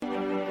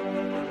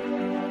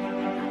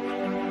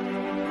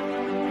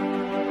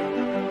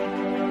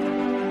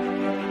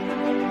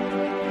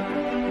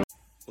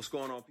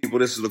going on, people?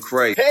 This is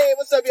Lecrae. Hey,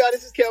 what's up, y'all?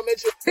 This is Kel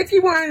Mitchell. Vicky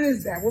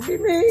Winans, that would be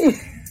me.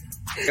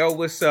 Yo,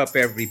 what's up,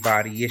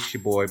 everybody? It's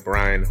your boy,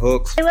 Brian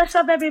Hooks. Hey, what's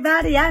up,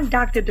 everybody? I'm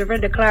Dr.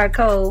 Dorinda Clark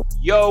Cole.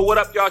 Yo, what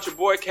up, y'all? It's your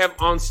boy, Kev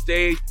on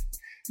stage.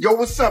 Yo,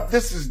 what's up?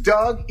 This is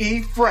Doug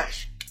E.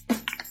 Fresh.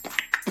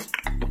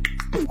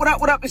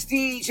 What up? It's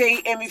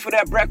DJ Emmy for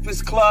that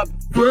Breakfast Club.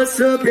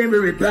 What's up,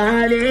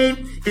 everybody?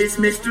 It's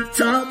Mr.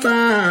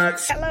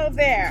 Talkbox. Hello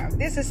there.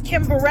 This is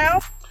Kim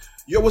Burrell.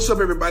 Yo, what's up,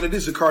 everybody?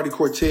 This is Cardi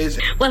Cortez.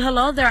 Well,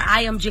 hello there.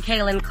 I am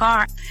Jacqueline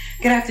Carr.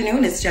 Good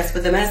afternoon. It's Jess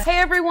with the mess. Hey,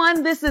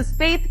 everyone. This is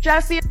Faith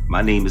Jessie.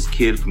 My name is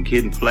Kid from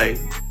Kid and Play.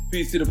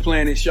 Peace to the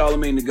planet,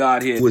 Charlamagne the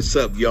God here. What's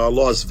up, y'all?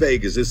 Las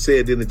Vegas. It's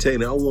Said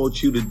Entertainer. I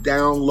want you to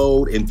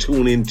download and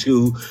tune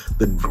into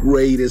the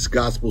greatest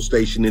gospel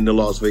station in the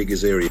Las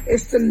Vegas area.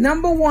 It's the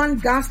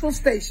 #1 gospel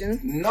station.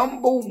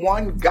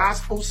 #1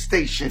 gospel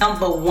station.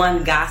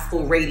 #1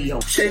 gospel radio.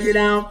 Check it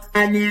out.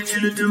 I need you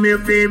to do me a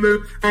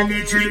favor. I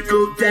need you to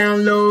go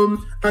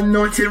download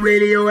Anointed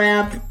Radio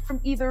app. From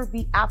either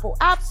the Apple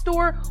App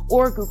Store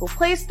or Google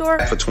Play Store.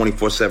 For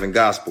 24/7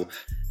 gospel.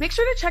 Make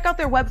sure to check out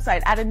their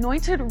website at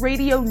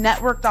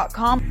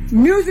anointedradionetwork.com.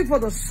 Music for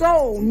the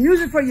soul,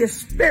 music for your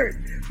spirit,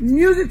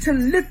 music to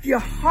lift your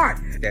heart.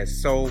 That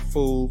soul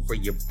food for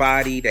your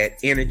body, that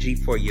energy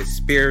for your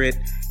spirit.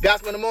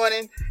 Gospel in the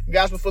morning,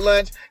 gospel for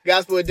lunch,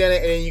 gospel at dinner,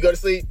 and then you go to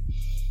sleep.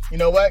 You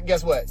know what?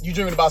 Guess what? You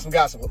dreaming about some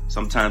gospel.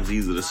 Sometimes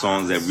these are the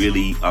songs that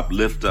really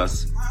uplift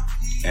us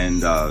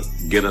and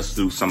get us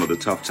through some of the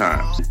tough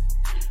times.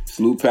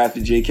 Salute Pastor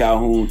J.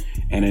 Calhoun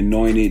and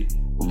Anointed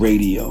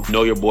Radio.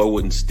 Know your boy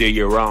wouldn't steer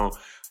you wrong.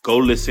 Go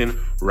listen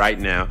right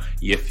now.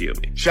 You feel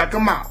me? Check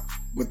them out,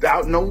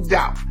 without no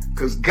doubt,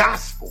 because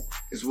gospel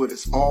is what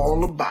it's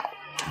all about.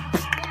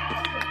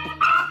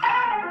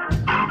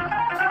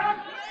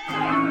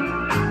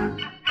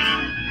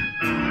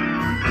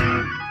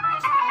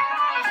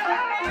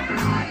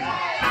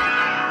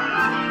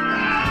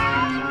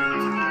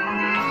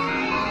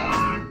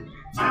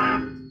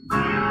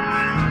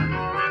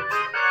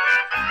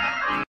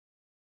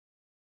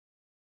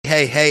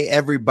 Hey,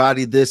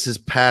 everybody, this is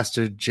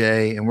Pastor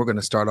Jay, and we're going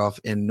to start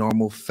off in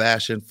normal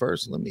fashion.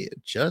 First, let me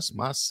adjust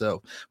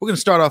myself. We're going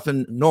to start off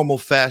in normal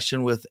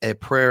fashion with a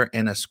prayer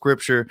and a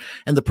scripture.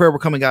 And the prayer we're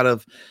coming out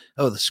of,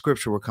 the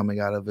scripture we're coming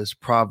out of is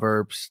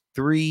Proverbs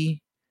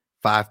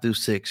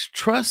 3:5-6.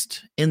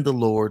 Trust in the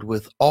Lord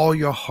with all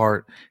your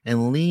heart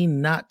and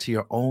lean not to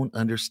your own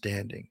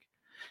understanding.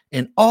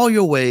 In all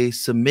your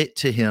ways, submit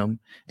to him,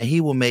 and he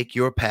will make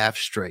your path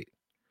straight.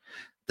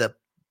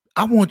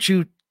 I want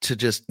you to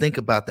just think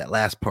about that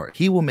last part.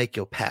 He will make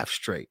your path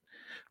straight.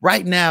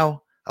 Right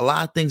now, a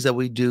lot of things that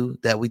we do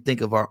that we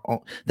think of our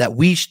own, that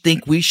we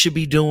think we should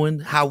be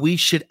doing, how we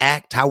should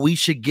act, how we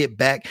should get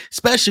back.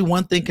 Especially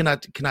one thing can I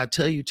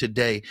tell you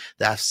today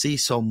that I see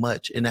so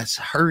much, and that's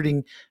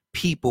hurting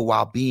people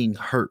while being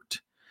hurt.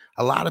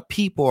 A lot of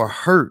people are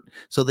hurt,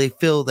 so they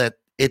feel that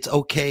it's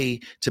okay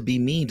to be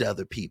mean to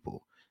other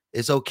people.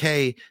 It's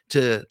okay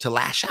to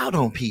lash out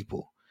on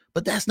people,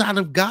 but that's not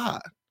of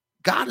God.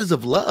 God is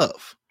of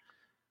love.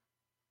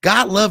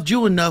 God loved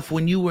you enough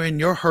when you were in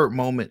your hurt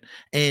moment,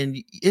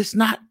 and it's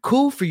not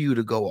cool for you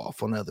to go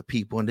off on other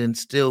people and then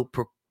still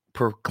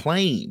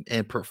proclaim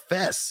and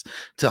profess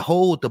to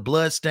hold the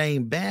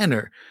bloodstained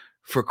banner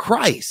for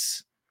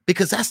Christ,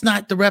 because that's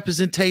not the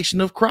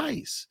representation of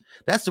Christ.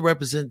 That's the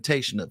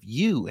representation of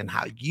you and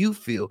how you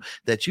feel,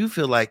 that you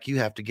feel like you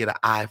have to get an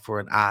eye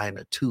for an eye and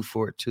a tooth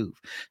for a tooth.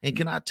 And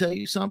can I tell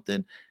you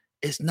something?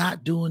 It's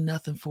not doing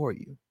nothing for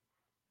you.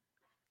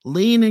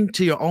 Leaning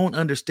to your own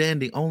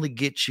understanding only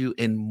gets you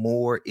in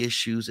more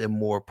issues and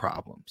more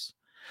problems.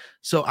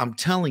 So I'm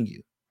telling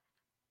you,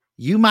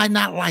 you might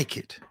not like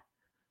it,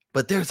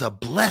 but there's a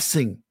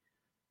blessing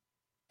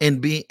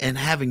in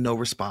having no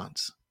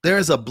response. There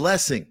is a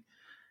blessing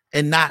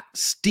in not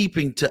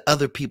steeping to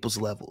other people's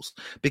levels,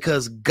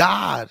 because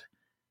God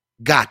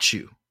got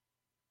you.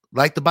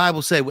 Like the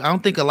Bible says, I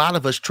don't think a lot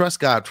of us trust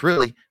God,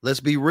 really.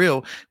 Let's be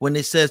real. When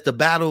it says the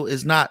battle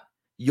is not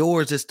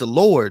yours, it's the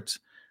Lord's.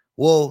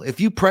 Well, if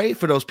you pray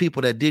for those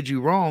people that did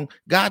you wrong,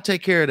 God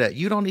take care of that.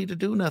 You don't need to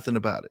do nothing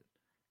about it.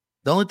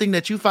 The only thing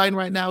that you fighting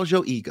right now is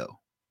your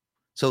ego.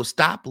 So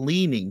stop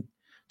leaning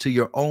to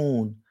your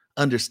own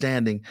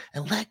understanding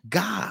and let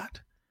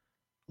God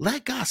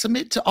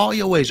submit to all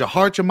your ways, your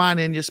heart, your mind,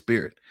 and your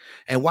spirit,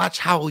 and watch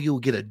how you'll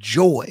get a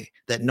joy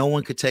that no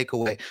one could take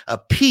away, a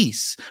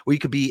peace where you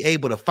could be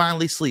able to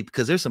finally sleep,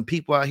 because there's some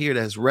people out here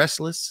that's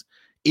restless,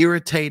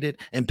 irritated,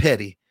 and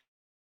petty.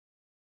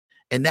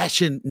 And that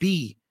shouldn't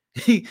be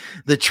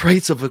the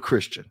traits of a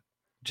Christian.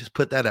 Just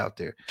put that out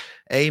there.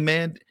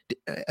 Amen.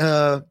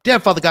 Dear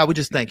Father God, we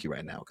just thank you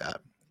right now, God.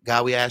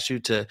 God, we ask you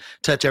to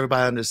touch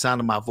everybody under the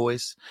sound of my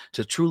voice,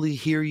 to truly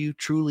hear you,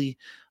 truly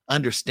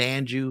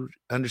understand you,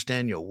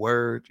 understand your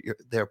word,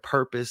 their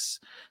purpose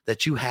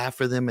that you have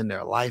for them in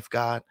their life,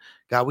 God.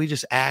 God, we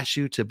just ask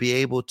you to be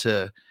able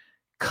to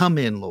come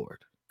in,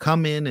 Lord.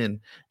 Come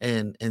in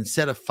and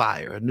set a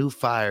fire, a new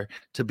fire,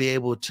 to be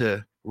able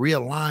to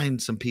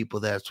realign some people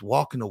that's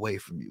walking away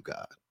from you,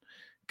 God.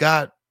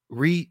 God,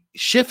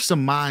 shift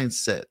some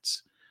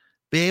mindsets,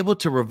 be able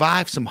to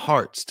revive some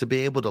hearts, to be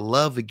able to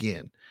love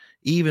again,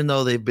 even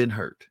though they've been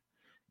hurt.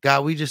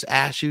 God, we just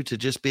ask you to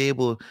just be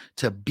able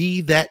to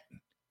be that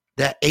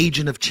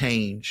agent of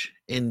change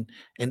in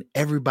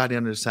everybody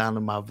under the sound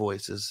of my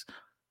voice's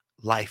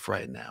life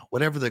right now,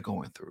 whatever they're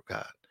going through,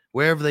 God,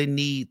 wherever they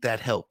need that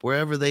help,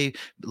 wherever they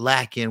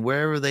lack in,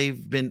 wherever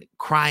they've been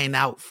crying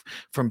out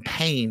from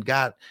pain,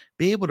 God,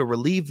 be able to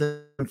relieve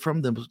them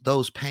from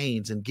those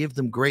pains and give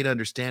them great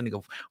understanding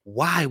of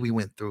why we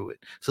went through it,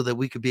 so that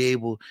we could be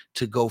able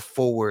to go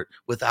forward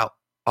without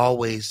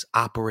always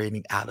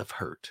operating out of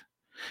hurt.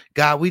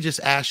 God, we just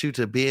ask you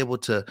to be able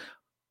to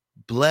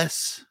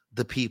bless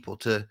the people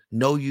to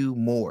know you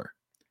more,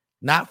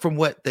 not from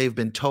what they've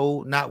been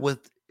told, not what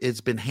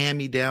it's been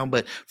hand-me-down,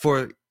 but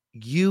for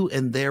you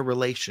and their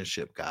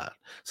relationship, God,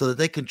 so that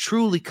they can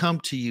truly come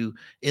to you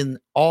in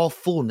all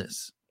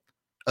fullness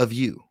of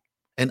you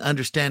and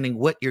understanding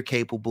what you're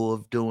capable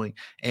of doing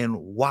and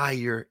why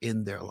you're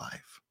in their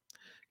life.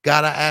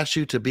 God, I ask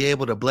you to be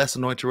able to bless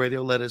Anointed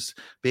Radio. Let us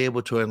be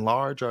able to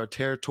enlarge our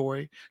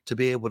territory, to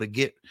be able to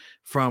get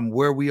from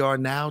where we are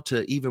now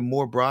to even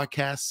more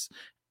broadcasts,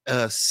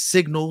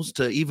 signals,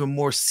 to even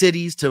more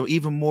cities, to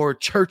even more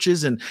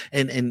churches and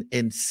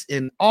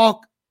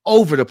all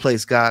over the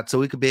place, God, so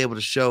we could be able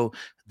to show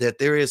that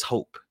there is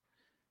hope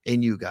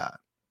in you, God.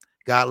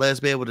 God, let us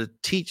be able to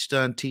teach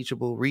the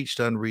unteachable, reach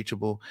the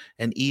unreachable,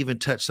 and even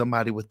touch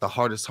somebody with the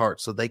hardest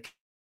heart so they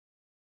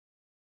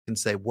can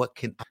say, what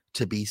can I do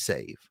to be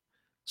saved?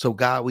 So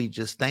God, we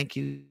just thank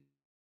you.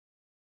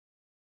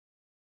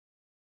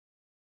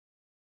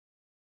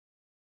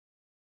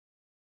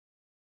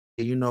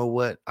 You know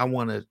what? I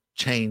want to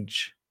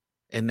change,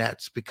 and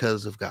that's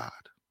because of God.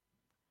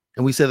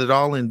 And we said it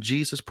all in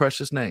Jesus'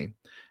 precious name.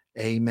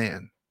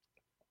 Amen.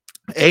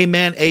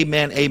 Amen.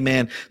 Amen.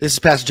 Amen. This is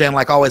Pastor Jay.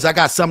 Like always, I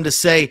got something to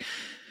say.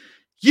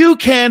 You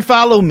can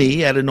follow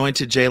me at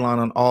Anointed Jaylon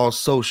on all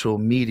social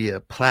media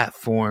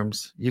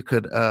platforms. You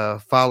could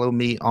follow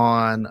me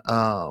on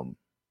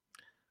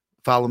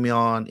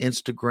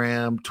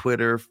Instagram,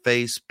 Twitter,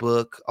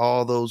 Facebook,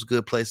 all those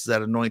good places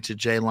at Anointed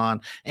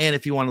Jaylon. And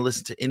if you want to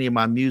listen to any of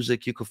my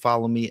music, you can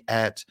follow me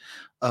at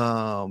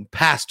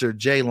Pastor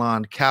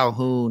Jaylon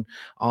Calhoun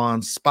on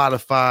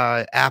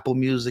Spotify, Apple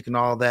Music, and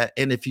all that.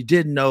 And if you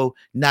didn't know,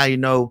 now you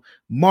know.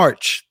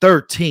 March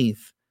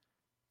 13th,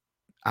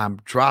 I'm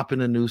dropping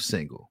a new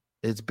single.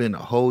 It's been a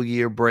whole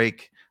year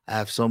break. I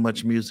have so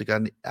much music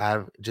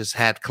I've just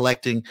had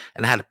collecting,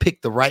 and I had to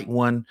pick the right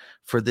one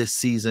for this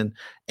season.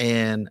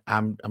 And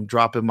I'm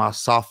dropping my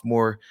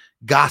sophomore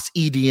Goss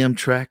EDM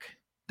track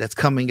that's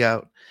coming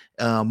out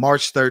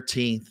March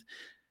 13th.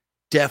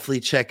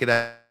 Definitely check it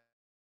out.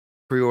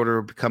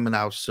 Pre-order coming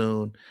out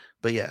soon.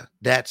 But yeah,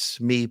 that's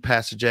me,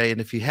 Pastor Jay.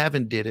 And if you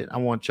haven't did it, I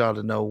want y'all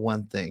to know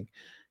one thing.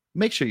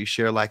 Make sure you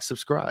share, like,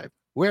 subscribe.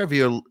 Wherever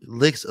you're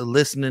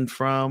listening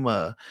from,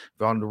 if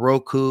you're on the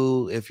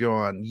Roku, if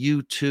you're on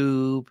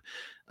YouTube,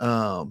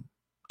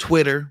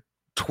 Twitter,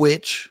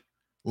 Twitch,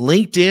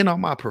 LinkedIn, all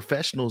my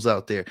professionals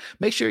out there.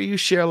 Make sure you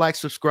share, like,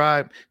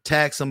 subscribe,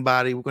 tag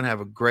somebody. We're going to have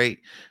a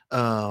great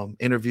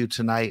interview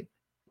tonight.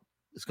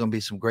 It's going to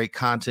be some great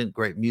content,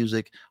 great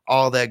music,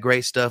 all that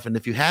great stuff. And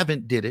if you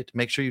haven't did it,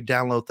 make sure you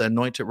download the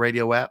Anointed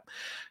Radio app.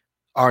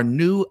 Our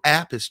new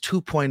app is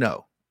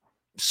 2.0.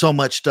 So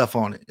much stuff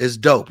on it. It's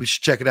dope. You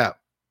should check it out.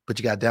 But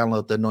you got to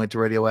download the Anointed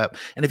Radio app.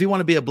 And if you want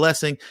to be a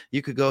blessing,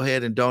 you could go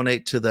ahead and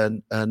donate to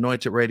the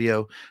Anointed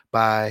Radio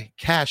by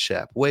Cash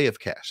App, Way of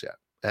Cash App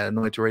at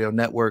Anointed Radio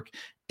Network,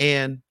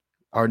 and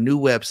our new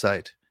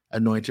website,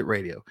 Anointed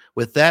Radio.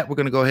 With that, we're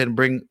going to go ahead and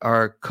bring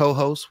our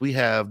co-hosts. We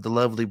have the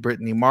lovely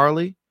Brittany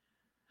Marley.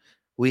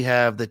 We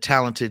have the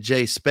talented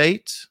Jay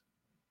Spates.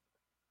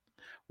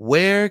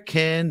 Where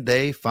can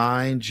they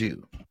find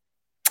you?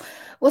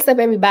 What's up,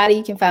 everybody?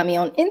 You can find me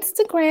on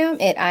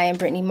Instagram at I am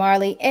Brittany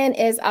Marley. And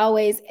as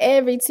always,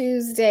 every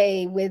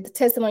Tuesday with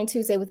Testimony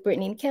Tuesday with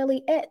Brittany and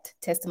Kelly at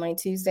Testimony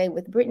Tuesday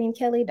with Brittany and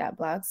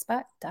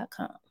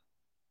Kelly.blogspot.com.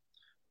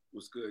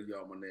 What's good,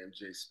 y'all? My name's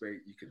Jay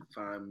Spate. You can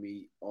find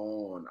me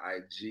on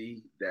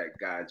IG, that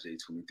guy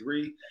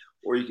J23,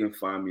 or you can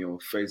find me on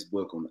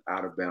Facebook on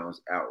Out of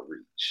Bounds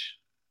Outreach.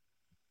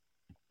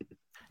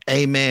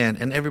 Amen.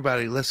 And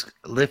everybody, let's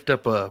lift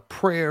up a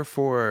prayer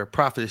for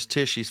Prophetess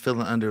Tish. She's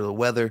feeling under the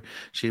weather.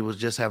 She was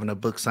just having a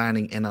book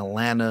signing in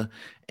Atlanta,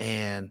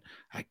 and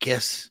I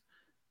guess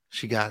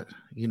she got,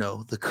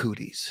 the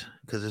cooties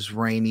because it's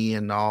rainy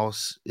and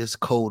it's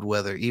cold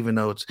weather, even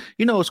though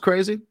it's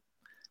crazy.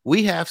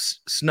 We have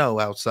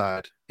snow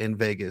outside in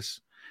Vegas,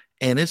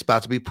 and it's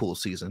about to be pool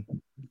season.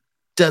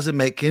 Doesn't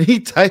make any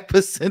type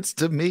of sense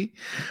to me.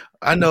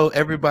 I know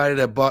everybody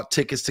that bought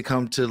tickets to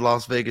come to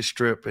Las Vegas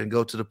Strip and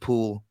go to the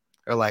pool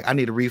are like, I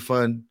need a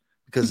refund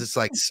because it's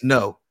like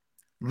snow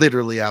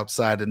literally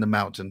outside in the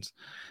mountains.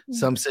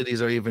 Some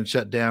cities are even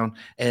shut down.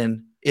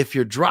 And if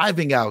you're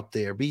driving out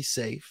there, be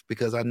safe,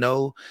 because I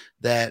know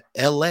that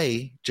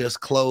LA just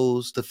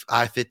closed the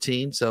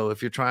I-15. So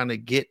if you're trying to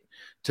get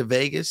to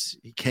Vegas,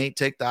 you can't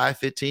take the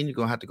I-15. You're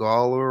going to have to go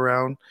all the way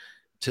around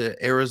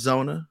to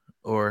Arizona,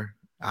 or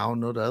I don't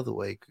know the other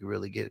way you could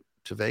really get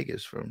to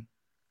Vegas from,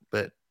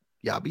 but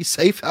y'all be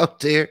safe out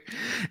there.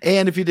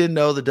 And if you didn't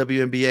know, the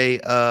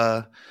WNBA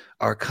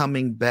are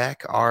coming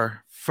back,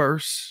 our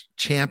first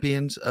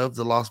champions of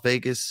the Las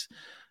Vegas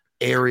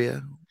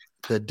area,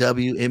 the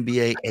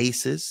WNBA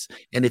Aces.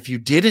 And if you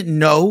didn't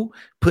know,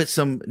 put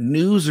some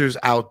newsers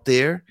out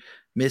there.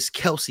 Miss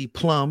Kelsey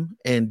Plum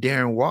and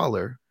Darren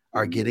Waller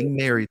are getting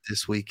married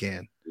this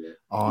weekend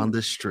on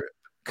the Strip.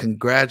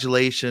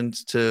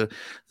 Congratulations to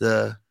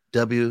the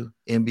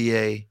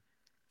WNBA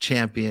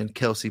champion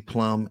Kelsey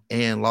Plum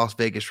and Las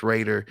Vegas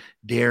Raider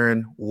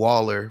Darren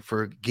Waller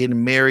for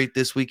getting married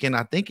this weekend.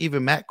 I think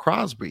even Matt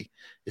Crosby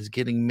is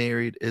getting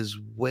married as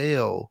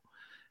well.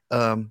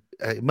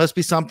 It must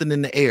be something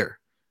in the air.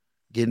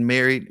 Getting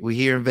married. We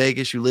here in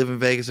Vegas. You live in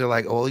Vegas. They're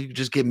like, oh, you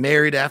just get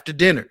married after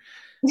dinner.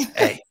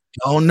 Hey,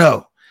 don't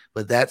know.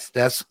 But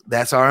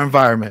that's our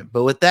environment.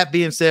 But with that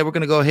being said, we're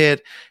going to go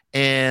ahead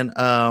and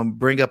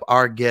bring up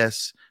our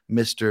guest,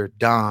 Mr.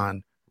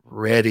 Don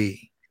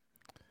Reddy.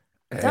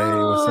 Hey,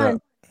 what's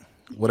up?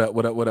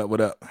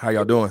 What up? How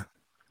y'all doing?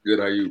 Good.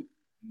 How you?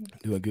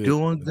 Doing good.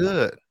 Doing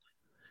good.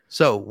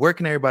 So where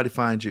can everybody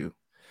find you?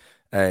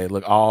 Hey,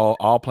 look,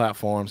 all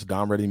platforms,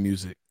 Don Reddy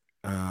Music.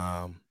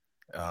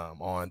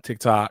 On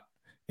TikTok,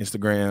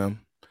 Instagram.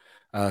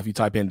 If you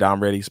type in Don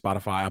Reddy,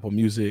 Spotify, Apple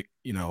Music,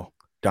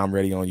 Don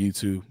Reddy on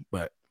YouTube.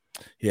 But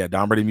yeah,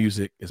 Don Reddy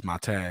Music is my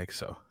tag,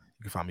 so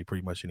you can find me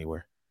pretty much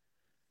anywhere.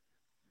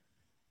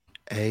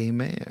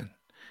 Amen.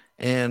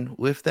 And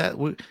with that,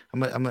 I'm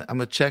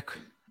gonna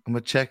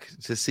check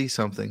to see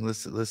something.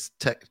 Let's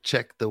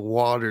check the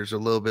waters a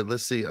little bit.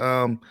 Let's see.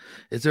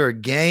 Is there a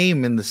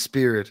game in the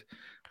spirit?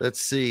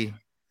 Let's see.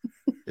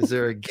 Is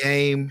there a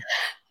game?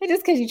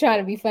 Just because you're trying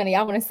to be funny,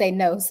 I want to say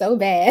no so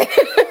bad,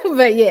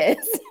 but yes.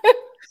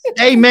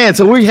 Hey man,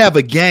 so we have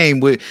a game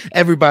with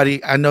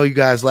everybody. I know you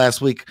guys last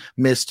week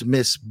missed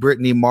Miss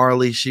Brittany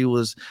Marley. She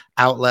was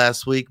out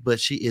last week, but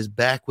she is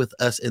back with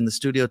us in the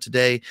studio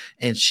today,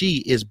 and she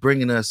is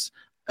bringing us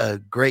a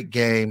great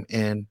game.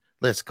 And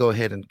let's go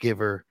ahead and give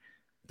her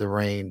the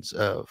reins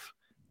of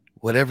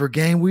whatever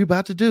game we're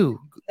about to do.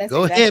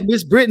 Go ahead,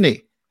 Miss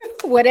Brittany.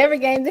 Whatever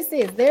game this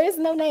is, there is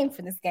no name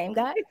for this game,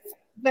 guys.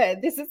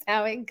 But this is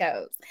how it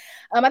goes.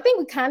 I think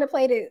we kind of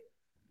played it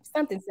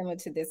something similar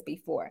to this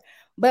before.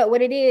 But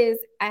what it is,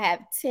 I have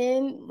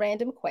 10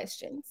 random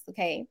questions,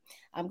 okay?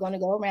 I'm going to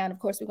go around. Of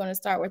course, we're going to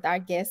start with our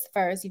guests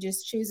first. You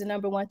just choose a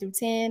number 1 through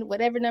 10.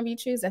 Whatever number you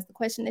choose, that's the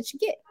question that you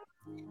get.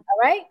 All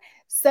right?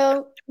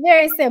 So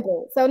very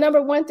simple. So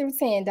number 1 through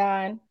 10,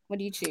 Don, what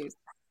do you choose?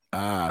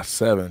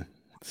 7.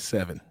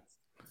 7.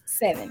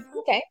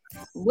 Okay.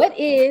 What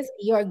is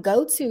your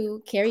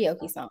go-to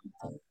karaoke song?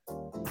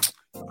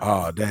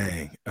 Oh,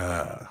 dang.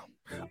 I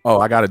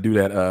got to do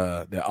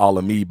that All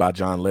of Me by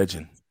John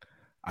Legend.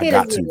 I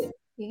got to.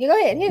 You go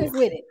ahead. Hit us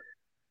with it.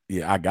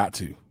 Yeah, I got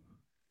to.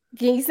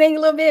 Can you sing a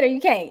little bit or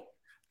you can't?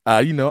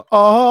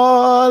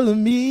 All of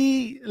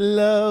me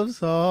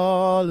loves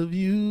all of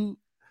you,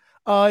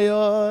 all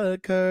your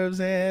curves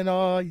and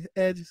all your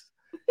edges.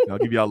 I'll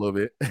give y'all a little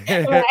bit.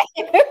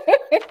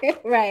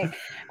 Right.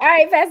 All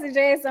right, Pastor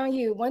Jay, it's on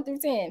you. 1 through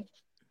 10.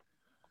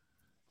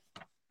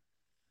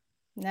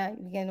 No,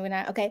 we're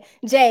not. Okay.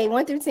 Jay,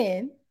 1 through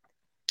 10.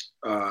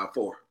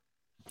 4.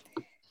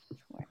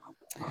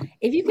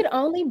 If you could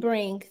only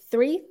bring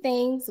 3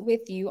 things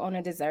with you on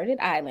a deserted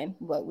island,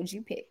 what would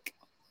you pick?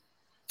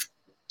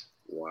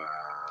 Wow.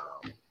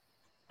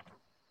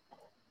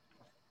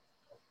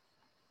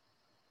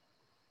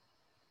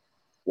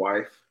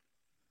 Wife.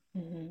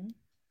 Mm-hmm.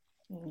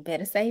 You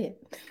better say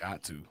it.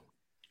 Got to.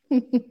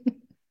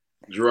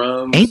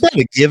 Drums. Ain't that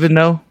a given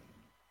though?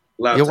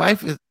 Laptop. Your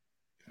wife is.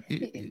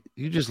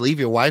 You just leave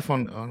your wife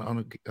on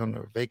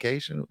a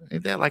vacation?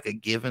 Ain't that like a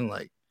given?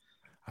 Like,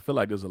 I feel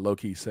like there's a low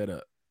key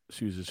setup.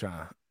 She was just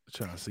trying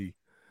to see.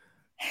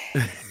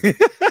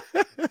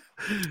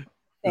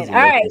 All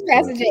right,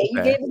 Pastor Jay,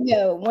 you get to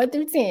go 1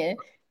 through 10.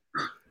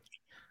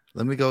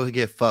 Let me go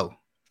get 4.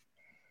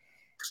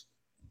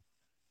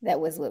 That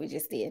was what we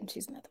just did.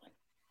 Choose another one.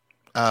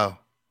 Oh,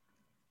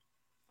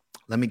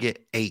 let me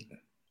get 8.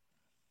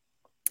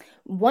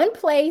 One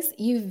place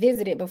you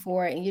visited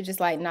before and you're just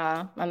like,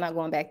 nah, I'm not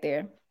going back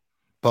there.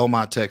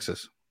 Beaumont,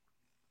 Texas.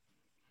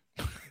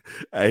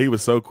 He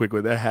was so quick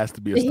with that. Has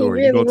to be a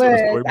story. He really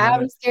was. I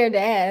was scared to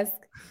ask.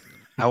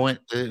 I went.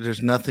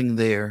 There's nothing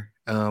there.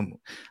 I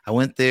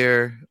went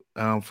there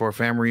for a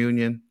family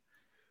reunion,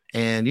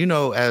 and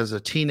as a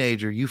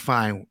teenager, you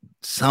find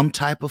some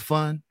type of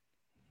fun.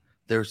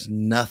 There's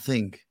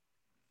nothing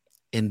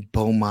in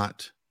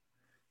Beaumont,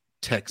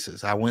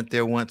 Texas. I went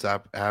there once. I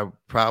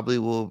probably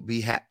will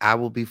be. I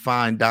will be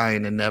fine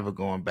dying and never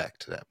going back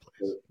to that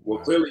place. Well,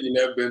 clearly you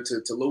never been to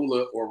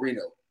Tallulah or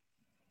Reno.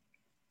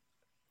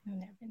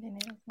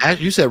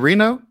 You said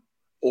Reno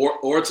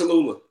or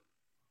Tallulah.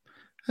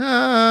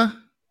 I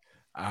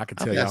can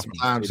tell you some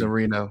times in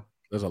Reno.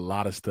 There's a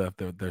lot of stuff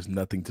that there's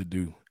nothing to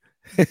do.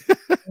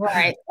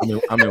 Right.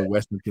 I'm in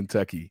Western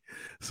Kentucky,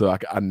 so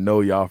I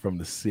know y'all from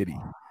the city.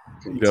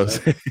 You know,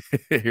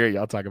 here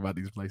y'all talk about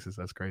these places.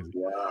 That's crazy.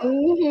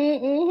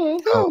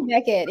 Who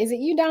back at? Is it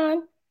you,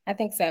 Don? I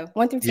think so.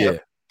 1 through 10.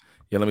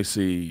 Yeah. Let me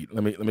see.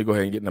 Let me go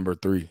ahead and get number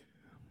 3.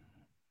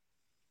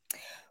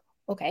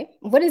 Okay.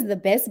 What is the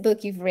best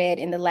book you've read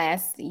in the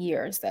last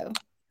year or so?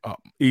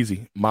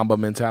 Easy. Mamba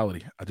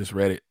Mentality. I just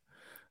read it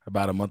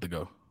about a month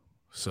ago.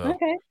 So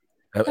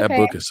that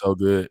book is so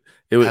good.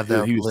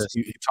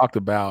 He talked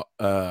about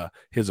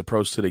his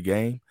approach to the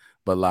game,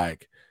 but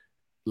like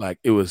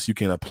it was, you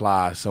can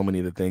apply so many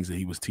of the things that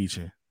he was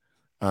teaching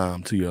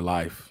to your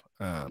life.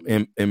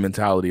 And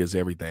mentality is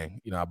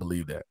everything. You know, I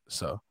believe that.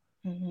 So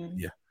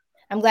yeah.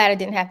 I'm glad I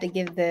didn't have to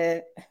give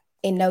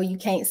and no, you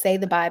can't say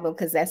the Bible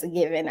because that's a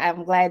given.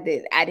 I'm glad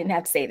that I didn't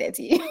have to say that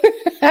to you.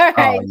 All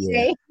right,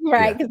 Jay.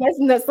 Right, because that's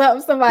not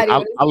something somebody.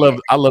 I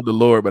love the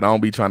Lord, but I don't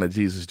be trying to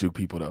Jesus juke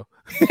people though.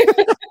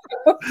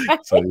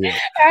 So yeah.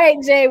 All right,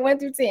 Jay. 1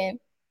 through 10.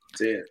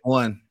 10.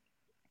 1.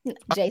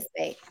 Jay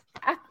say.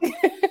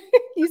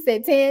 You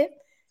said 10.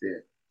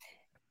 10.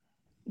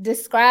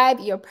 Describe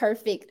your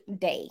perfect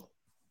day.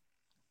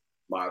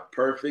 My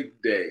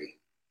perfect day.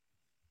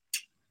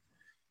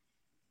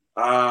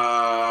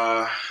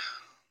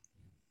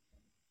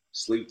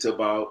 Sleep till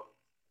about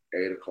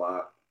 8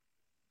 o'clock.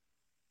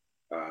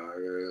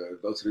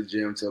 Go to the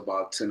gym till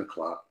about 10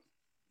 o'clock.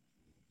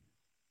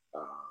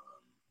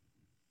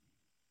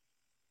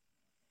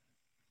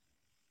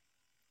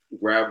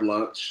 Grab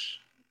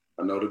lunch.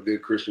 I know the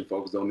good Christian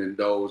folks don't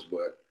indulge,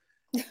 but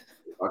if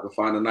I can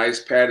find a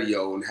nice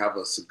patio and have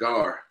a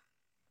cigar,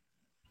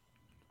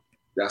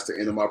 that's the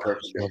end of my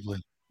perfect day.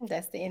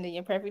 That's the end of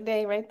your perfect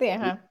day right there,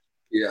 huh?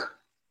 Yeah.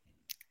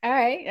 All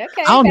right.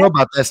 Okay. I don't know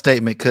about that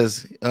statement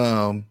because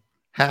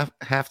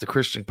half the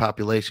Christian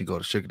population go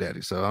to sugar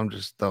daddy, so I'm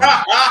just throwing.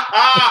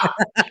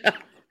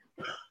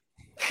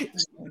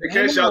 In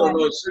case y'all don't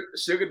know,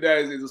 Sugar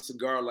Daddy's is a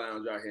cigar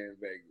lounge out here in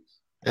Vegas.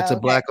 It's a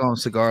black-owned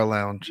cigar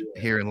lounge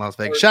here in Las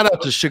Vegas. Shout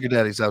out to Sugar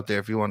Daddies out there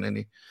if you want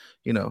any,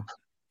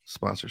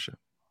 sponsorship.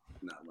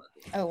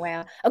 Oh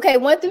wow. Okay,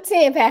 1 through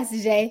 10, Pastor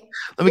Jay.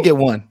 Let me get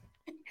 1.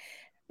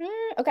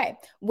 Okay.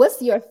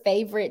 What's your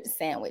favorite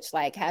sandwich?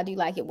 Like, how do you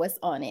like it? What's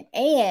on it?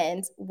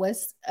 And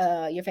what's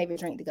your favorite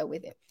drink to go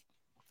with it?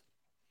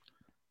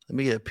 Let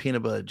me get a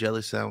peanut butter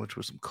jelly sandwich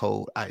with some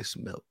cold ice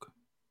milk.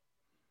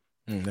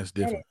 That's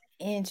different.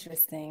 That is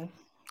interesting.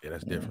 Yeah,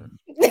 that's different.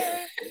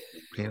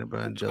 Peanut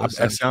butter and jelly.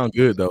 That sounds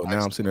good though.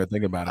 Now I'm sitting there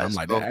thinking about it. I'm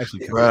like, that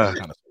actually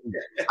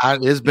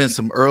it's been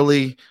some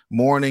early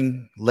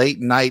morning, late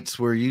nights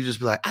where you just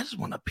be like, I just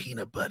want a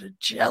peanut butter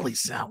jelly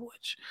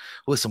sandwich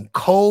with some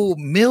cold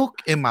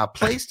milk in my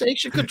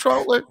PlayStation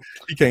controller.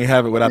 You can't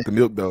have it without the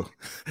milk though.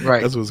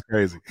 Right. That's what's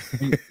crazy.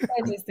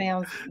 That just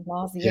sounds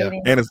bossy. Yeah.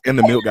 And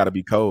the milk got to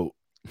be cold.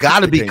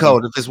 Got to be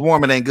cold. If it's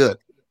warm, it ain't good.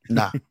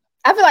 Nah.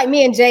 I feel like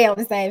me and Jay on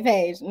the same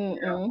page.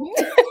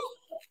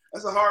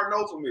 That's a hard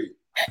no for me.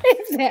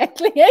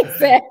 Exactly.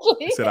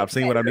 He said, I've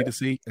seen what I need to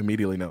see.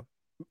 Immediately no.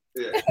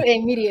 Yeah.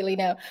 Immediately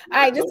no. All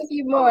right, just a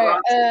few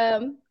more.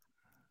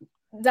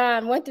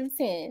 Don, 1 through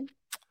 10.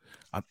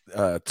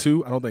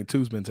 2. I don't think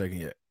 2's been taken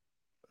yet.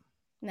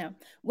 No.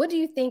 What do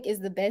you think is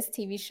the best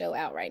TV show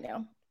out right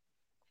now?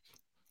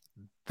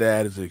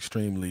 That is an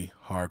extremely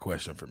hard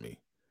question for me.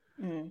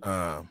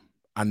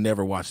 I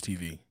never watch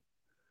TV.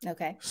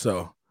 Okay.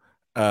 So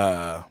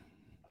I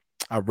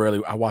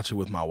watch it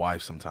with my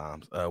wife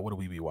sometimes. What do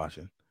we be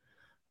watching?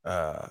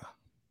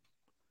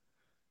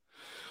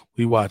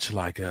 We watch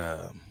like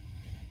dang.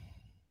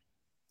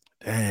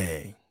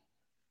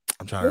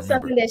 I'm trying to remember.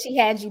 Something that she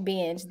had you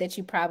binge that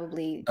you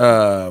probably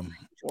enjoyed.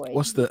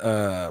 What's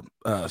the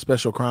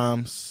Special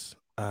Crimes?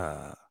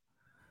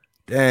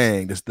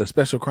 Dang, the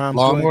Special Crimes.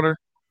 Law and Order?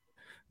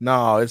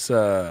 No, it's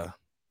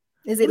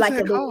Is it like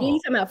you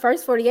talking about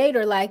First 48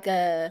 or like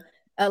a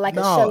show?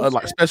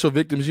 Like Special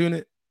Victims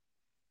Unit.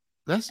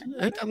 That's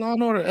ain't that Law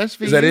and Order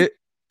SVU? Is that it?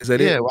 Is that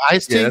it? Well,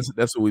 Ice-T. Yeah,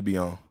 that's what we be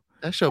on.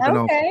 That show been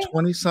on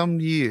for 20-some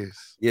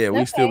years. Yeah,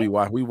 we still be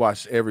watching. We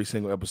watch every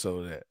single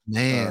episode of that.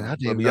 Man, I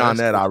didn't. Beyond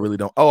that, I really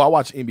don't. Oh, I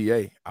watch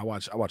NBA. I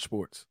watch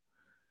sports,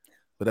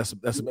 but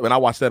that's when I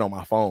watch that on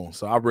my phone.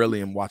 So I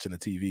rarely am watching the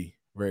TV.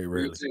 Very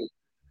rarely.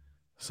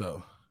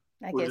 So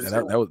I guess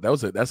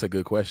that's a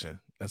good question.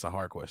 That's a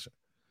hard question.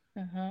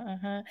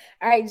 All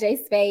right, Jay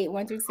Spade,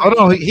 1 through 10. Oh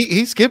no,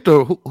 he skipped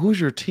over.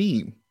 Who's your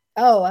team?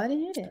 Oh, I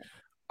didn't hear that.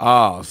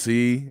 Oh,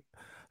 see,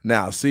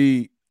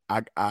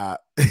 I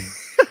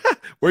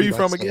where you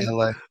from again?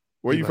 LA.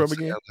 Where you from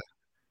again?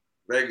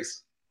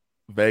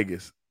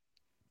 Vegas.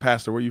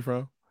 Pastor, where you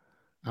from?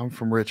 I'm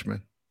from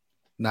Richmond,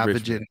 not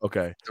Virginia.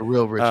 Okay, the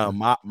real Richmond.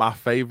 My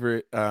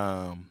favorite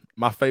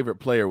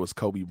player was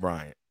Kobe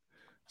Bryant.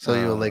 So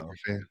you're a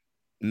Lakers fan?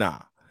 Nah,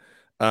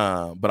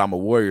 but I'm a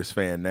Warriors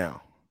fan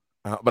now.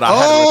 But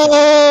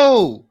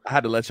I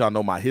had to let y'all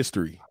know my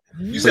history.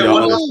 You so said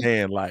y'all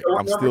understand, like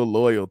I'm still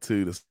loyal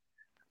to this.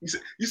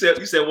 You said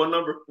what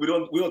number? We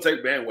don't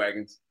take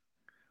bandwagons.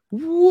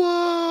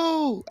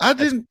 Whoa! I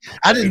didn't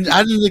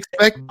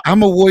expect.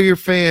 I'm a Warrior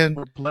fan.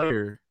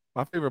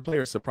 My favorite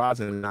player is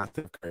surprisingly not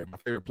Steph Curry. My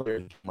favorite player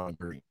is Draymond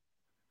Green.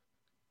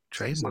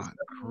 Draymond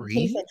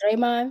He Green. said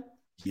Draymond.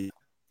 Yeah.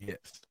 Yes.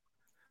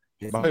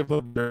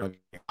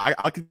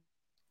 I could.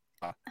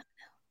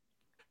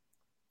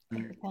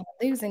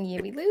 Losing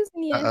you. We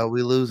losing you.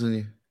 We losing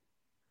you.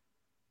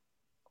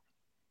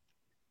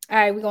 All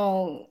right, we're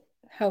gonna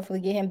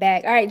hopefully get him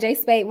back. All right, Jay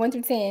Spade, 1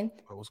 through 10.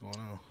 What's going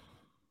on?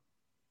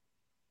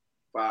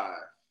 5.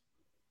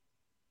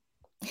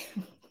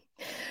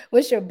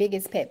 What's your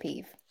biggest pet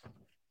peeve?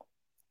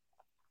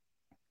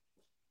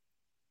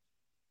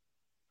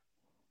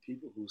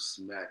 People who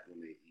smack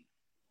when they eat.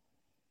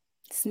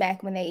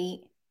 Smack when they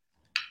eat.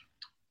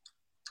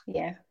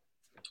 Yeah.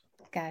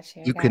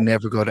 Gotcha. You can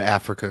never go to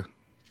Africa.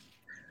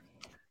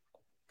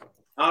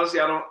 Honestly,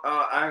 I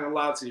ain't gonna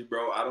lie to you,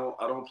 bro. I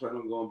don't plan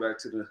on going back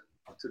to the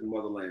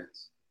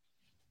motherlands.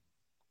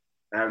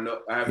 I have no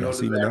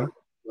desire to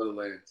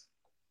motherlands.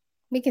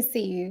 We can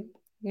see you.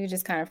 You're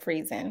just kind of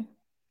freezing.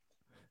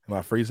 Am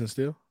I freezing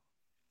still?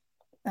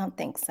 I don't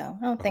think so.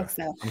 I don't think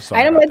so.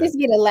 I don't let this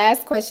be the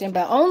last question,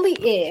 but only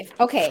if,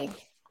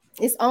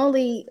 this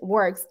only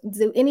works.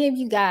 Do any of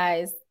you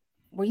guys,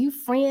 were you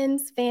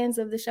fans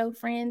of the show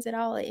Friends at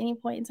all at any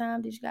point in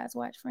time? Did you guys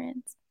watch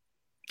Friends?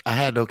 I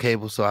had no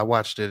cable, so I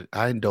watched it.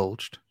 I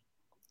indulged.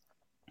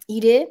 You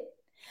did?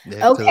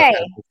 Yeah, okay.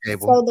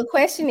 So the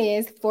question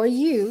is for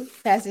you,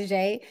 Pastor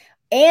Jay,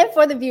 and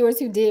for the viewers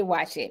who did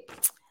watch it.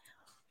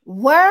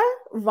 Were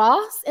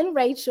Ross and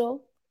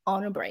Rachel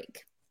on a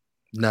break?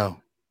 No.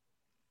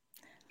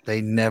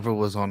 They never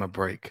was on a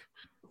break.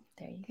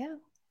 There you go.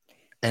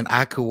 And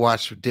I could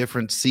watch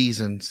different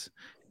seasons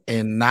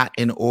and not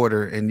in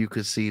order, and you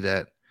could see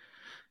that.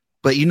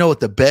 But you know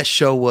what the best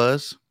show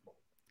was?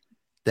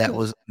 That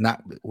was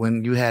not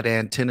when you had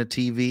Antenna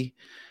TV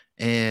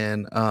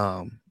and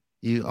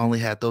you only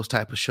had those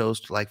type of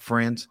shows like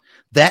Friends.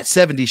 That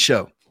 70s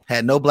show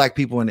had no black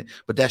people in it,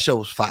 but that show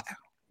was fire.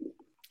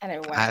 I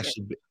never watched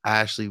it. I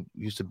actually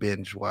used to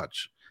binge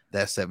watch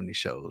that 70s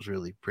show. It was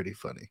really pretty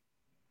funny.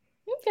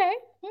 Okay.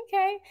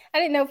 I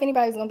didn't know if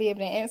anybody was going to be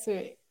able to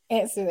answer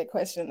that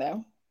question,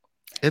 though.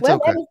 It's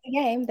okay. That is the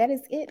game. That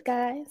is it,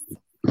 guys.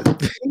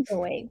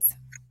 Wait.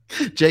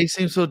 Jay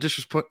seemed so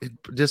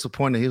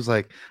disappointed. He was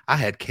like, I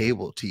had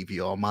cable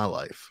TV all my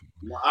life.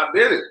 I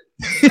did it.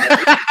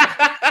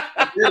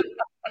 I did it.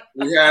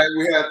 We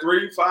had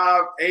 3,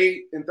 5,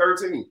 8, and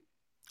 13.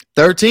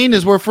 13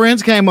 is where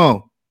Friends came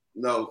on.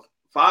 No,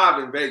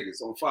 5 in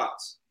Vegas on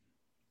Fox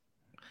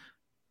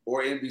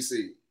or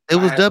NBC. It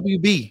was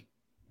WB.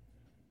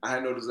 I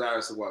had no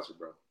desire to watch it,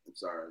 bro. I'm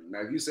sorry.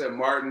 Now, if you said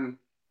Martin.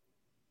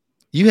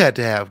 You had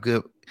to have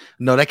good.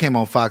 No, that came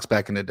on Fox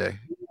back in the day.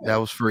 That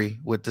was free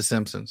with The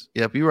Simpsons.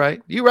 Yep, you're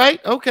right.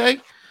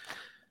 Okay.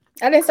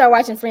 I didn't start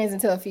watching Friends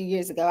until a few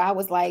years ago. I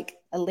was like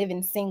a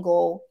living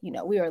single. We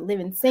were a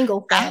living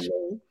single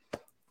family.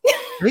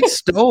 They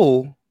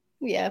stole.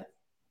 Yeah.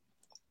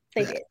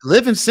 They did.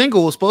 Living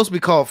Single was supposed to be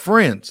called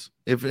Friends.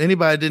 If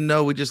anybody didn't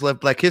know, we just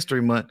left Black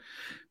History Month.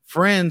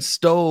 Friends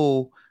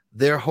stole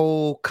their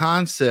whole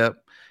concept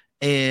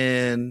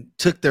and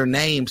took their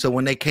name. So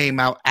when they came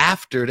out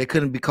after, they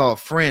couldn't be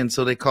called Friends.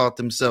 So they called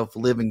themselves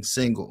Living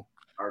Single.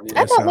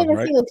 I thought Living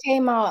Single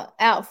came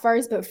out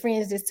first, but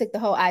Friends just took the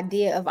whole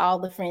idea of all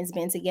the friends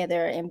being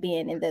together and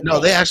being in the. No,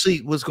 they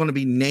actually was going to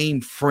be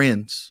named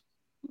Friends.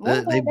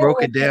 They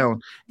broke it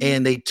down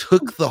and they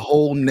took the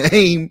whole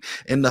name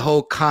and the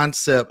whole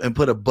concept and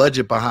put a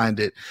budget behind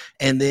it.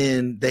 And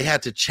then they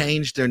had to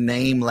change their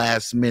name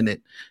last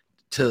minute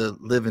to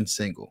Living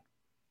Single.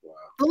 Wow.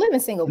 Well, Living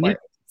Single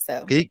worked.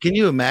 So can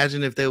you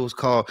imagine if they was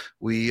called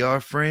We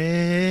Are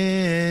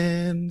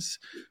Friends?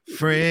 Oh,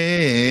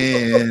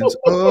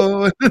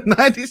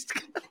 90s.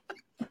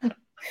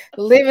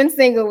 Living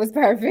Single was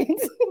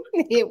perfect.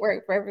 It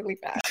worked perfectly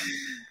fine.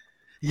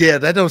 Yeah,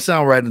 that don't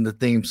sound right in the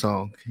theme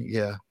song.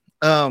 Yeah.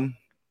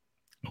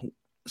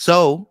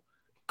 So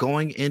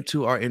going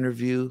into our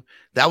interview,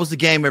 that was the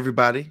game,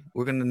 everybody.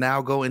 We're going to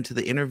now go into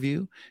the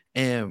interview.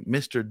 And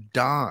Mr.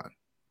 Don,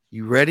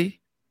 you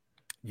ready?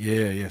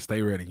 Yeah,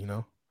 stay ready,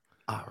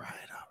 All right.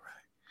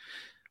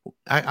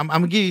 I'm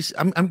gonna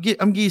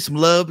give you some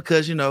love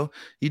because you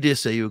did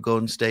say you're a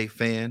Golden State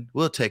fan.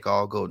 We'll take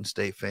all Golden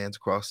State fans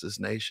across this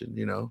nation.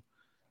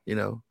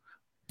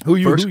 Who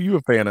you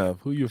a fan of?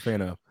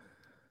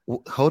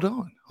 Hold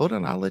on.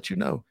 I'll let you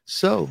know.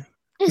 So,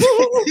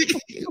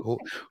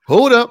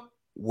 hold up.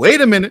 Wait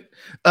a minute.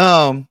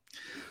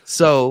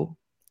 So,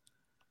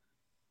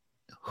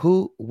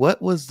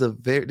 what was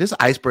this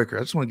icebreaker?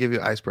 I just want to give you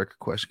an icebreaker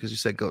question because you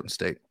said Golden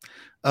State.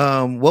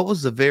 What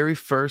was the very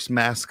first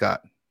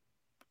mascot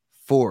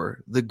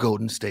for the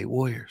Golden State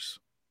Warriors?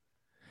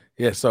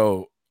 Yeah,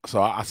 so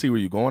I see where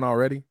you're going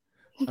already.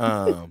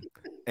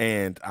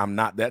 And I'm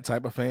not that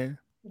type of fan.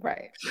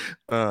 Right.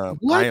 I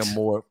am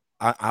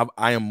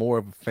more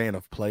of a fan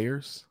of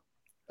players.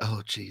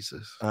 Oh,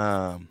 Jesus.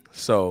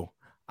 So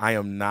I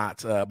am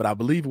not but I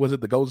believe, was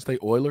it the Golden State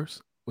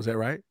Oilers? Was that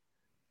right?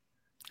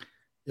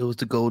 It was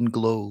the Golden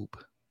Globe.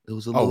 It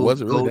was a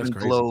was it really? Golden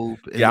Globe.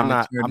 Yeah, I'm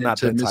not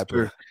that type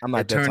of. I'm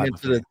not that type of. Turned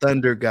into the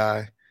Thunder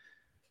guy.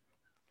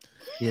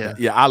 Yeah.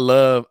 I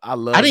love. I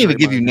didn't even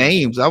give you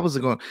names. I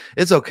wasn't going.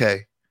 It's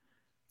okay.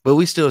 But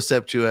we still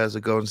accept you as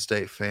a Golden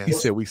State fan. He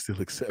said we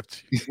still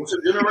accept you. What's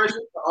your generation?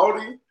 How old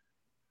are you?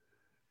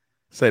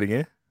 Say it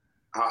again.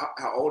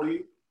 How old are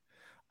you?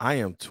 I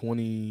am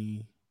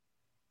 20.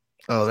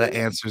 Oh, that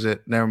answers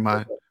it. Never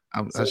mind.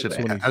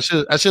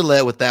 I should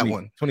led with that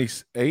one.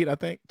 28, I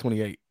think.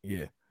 28.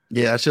 Yeah.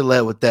 Yeah, I should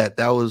led with that.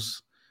 That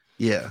was,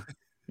 yeah.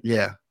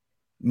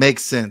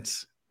 Makes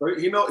sense.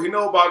 He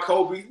know about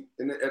Kobe at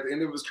the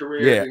end of his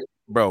career. Yeah,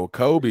 bro.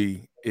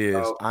 Kobe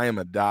is. I am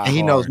a die. And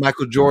he knows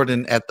Michael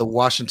Jordan at the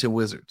Washington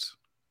Wizards.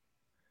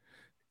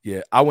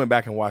 Yeah, I went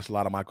back and watched a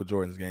lot of Michael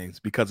Jordan's games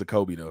because of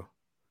Kobe, though.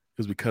 It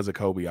was because of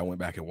Kobe I went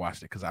back and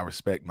watched it because I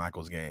respect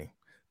Michael's game.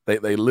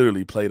 They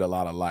literally played a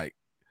lot alike.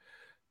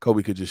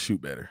 Kobe could just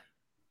shoot better.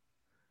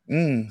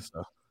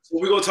 So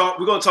we're gonna talk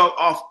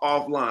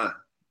offline.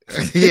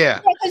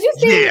 Yeah. You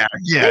see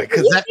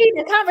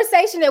the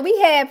conversation that we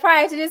had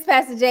prior to this,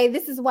 Pastor Jay.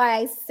 This is why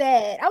I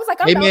said I was like,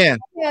 I'm not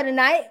here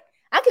tonight.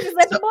 I could just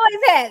let the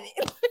boys have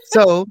it.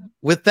 So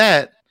with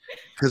that,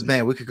 because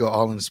man, we could go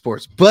all into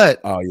sports,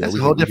 but that's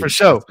a whole different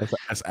show.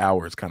 That's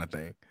ours kind of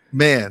thing.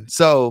 Man,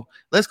 so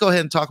let's go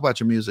ahead and talk about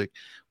your music.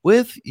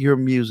 With your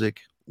music,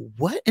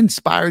 what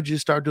inspired you to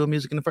start doing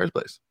music in the first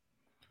place?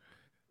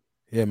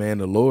 Yeah, man,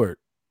 the Lord.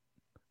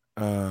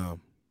 No,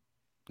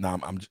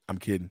 I'm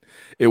kidding.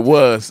 It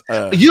was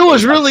you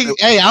was really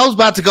I was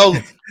about to go.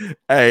 You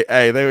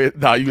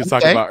was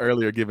talking about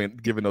earlier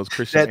giving those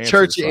Christian that answers,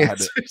 church so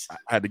answers.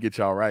 I had to get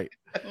y'all right.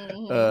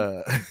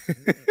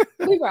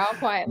 We were all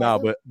quiet.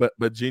 No,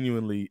 but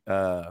genuinely,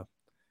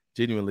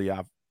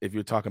 if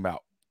you're talking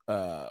about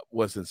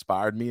what's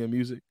inspired me in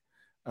music,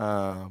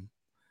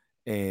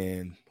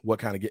 and what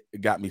kind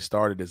of got me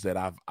started is that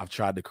I've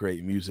tried to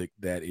create music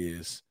that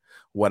is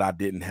what I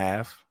didn't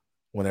have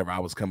whenever I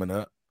was coming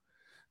up.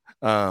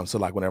 So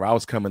like whenever I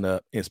was coming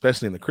up,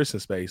 especially in the Christian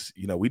space,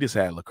 we just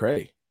had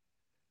Lecrae,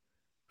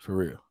 for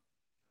real.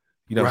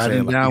 You know,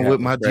 riding what I'm saying? down with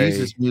my Lecrae,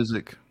 Jesus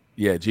music.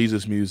 Yeah,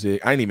 Jesus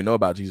music. I didn't even know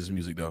about Jesus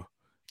music though.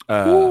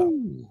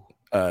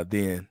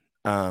 Then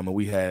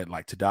we had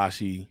like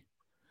Tedashii,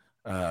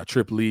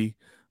 Trip Lee,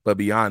 but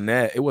beyond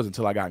that, it wasn't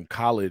until I got in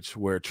college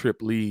where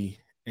Trip Lee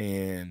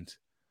and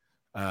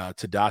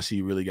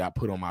Tedashii really got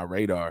put on my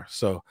radar.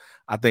 So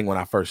I think when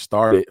I first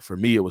started, for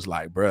me, it was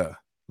like, bruh,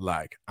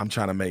 like I'm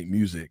trying to make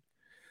music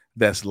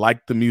that's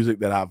like the music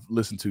that I've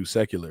listened to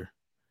secular,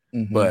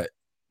 but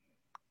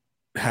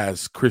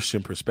has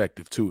Christian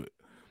perspective to it.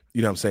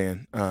 You know what I'm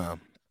saying?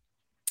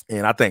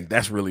 And I think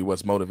that's really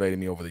what's motivated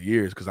me over the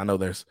years, because I know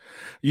there's,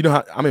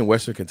 how I'm in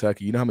Western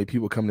Kentucky. You know how many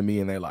people come to me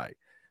and they're like,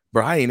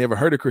 bro, I ain't never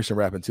heard of Christian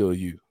rap until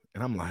you.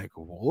 And I'm like,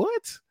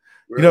 what?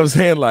 Really? You know what I'm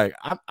saying? Like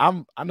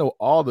I know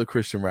all the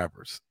Christian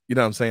rappers. You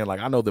know what I'm saying?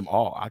 Like I know them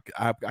all.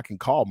 I can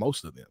call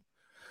most of them.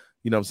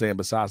 You know what I'm saying?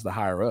 Besides the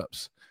higher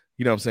ups.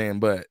 You know what I'm saying?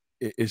 But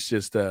it's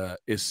just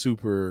it's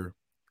super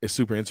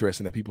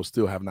interesting that people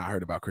still have not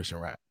heard about Christian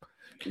rap.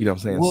 You know what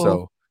I'm saying? Well,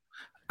 so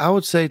I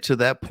would say to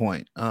that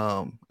point,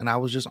 and I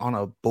was just on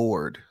a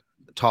board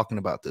talking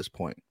about this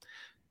point,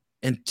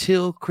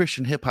 until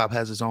Christian hip hop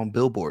has its own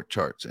Billboard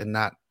charts and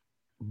not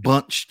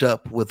bunched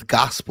up with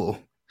gospel,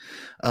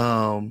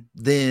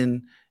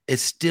 then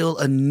it's still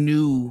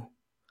new.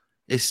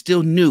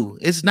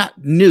 It's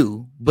not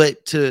new,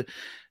 but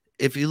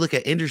if you look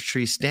at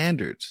industry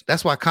standards,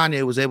 that's why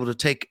Kanye was able to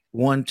take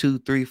 1, 2,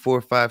 3, 4,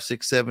 5,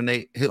 6, 7,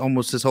 8,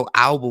 almost his whole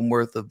album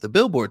worth of the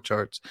Billboard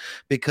charts,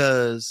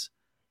 because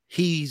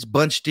he's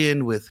bunched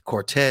in with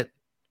quartet,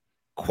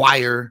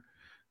 choir,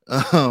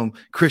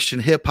 Christian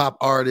hip hop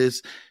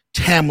artists,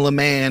 Tamla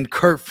Man,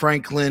 Kurt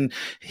Franklin,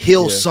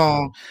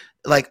 Hillsong,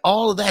 like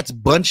all of that's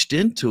bunched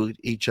into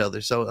each other.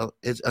 So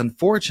it's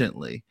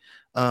unfortunately,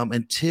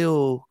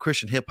 until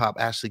Christian hip hop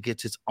actually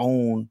gets its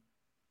own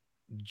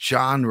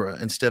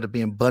genre instead of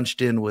being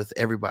bunched in with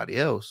everybody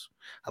else,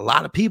 a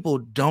lot of people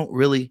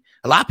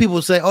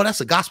say, oh,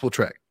 that's a gospel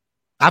track.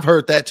 I've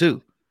heard that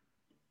too.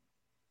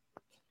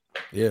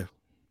 Yeah.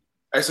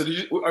 Hey, so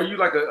are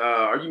you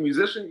a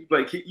musician? You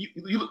play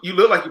you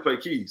look like you play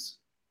keys.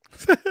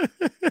 What's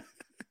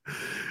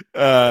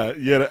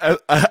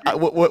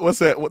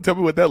that? Tell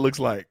me what that looks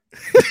like.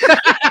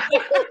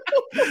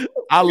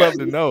 I love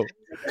to know.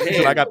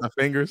 So I got the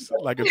fingers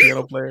like a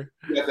piano player.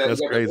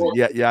 That's crazy.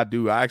 Yeah, I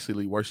do. I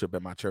actually worship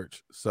at my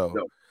church, so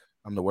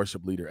I'm the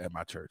worship leader at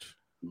my church.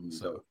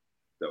 So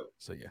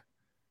yeah,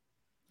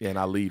 and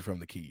I lead from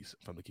the keys,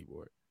 from the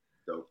keyboard.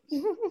 So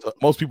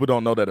most people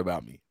don't know that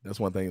about me. That's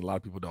one thing a lot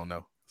of people don't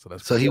know.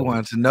 So he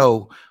wanted to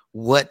know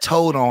what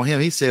told on him.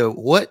 He said,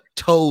 "What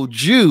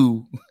told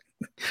you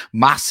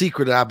my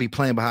secret that I'll be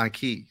playing behind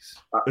keys?"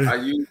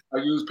 I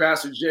use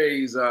Pastor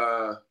Jay's.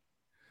 Oh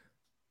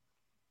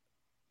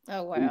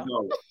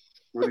wow!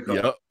 What do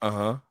you call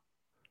it?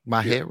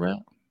 My head wrap.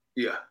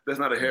 Yeah, that's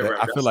not a head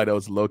wrap. I feel like that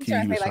was low key.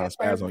 He was trying to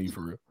spaz on you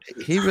for real.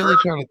 He really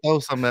trying to throw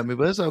something at me,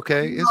 but it's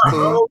okay. It's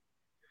cool.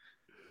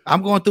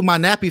 I'm going through my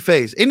nappy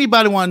phase.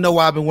 Anybody want to know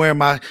why I've been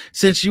wearing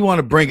since you want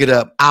to bring it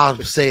up, I'll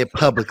say it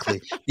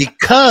publicly.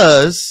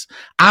 Because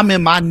I'm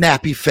in my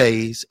nappy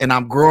phase and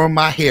I'm growing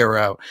my hair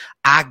out.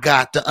 I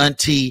got the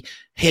auntie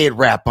head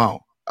wrap on.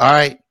 All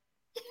right.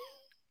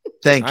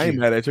 Thank I ain't you.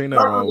 mad at you. Ain't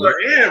nothing wrong with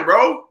it. In,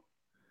 bro.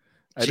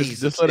 Hey,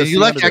 Jesus. let us You see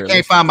lucky I under there.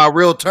 can't find my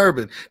real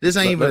turban. This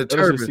ain't even a Let us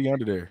turban. just see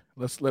under there.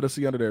 Let us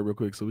see under there real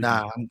quick. So we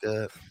Nah, can... I'm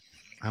good.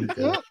 I'm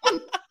good.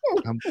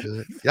 I'm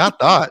good. Y'all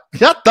thought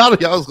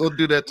y'all was gonna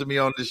do that to me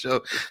on the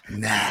show.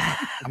 Nah,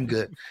 I'm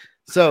good.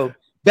 So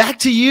back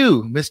to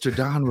you, Mr.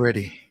 Don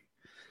Reddy.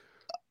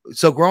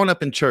 So growing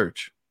up in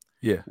church,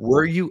 yeah,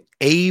 were you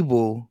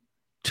able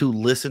to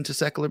listen to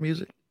secular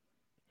music?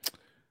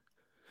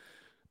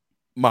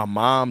 My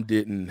mom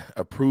didn't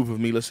approve of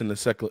me listening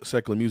to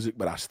secular music,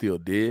 but I still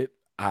did.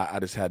 I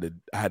just had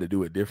to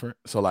do it different.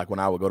 So like when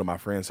I would go to my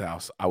friend's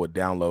house, I would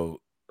download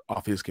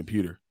off his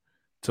computer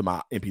to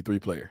my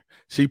MP3 player.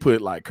 She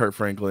put like Kirk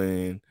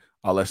Franklin,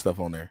 all that stuff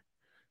on there.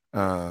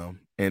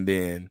 And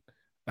then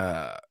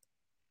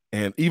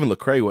and even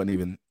Lecrae wasn't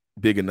even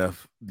big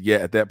enough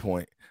yet at that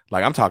point.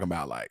 Like I'm talking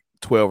about like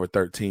 12 or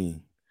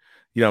 13.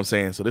 You know what I'm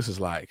saying? So this is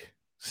like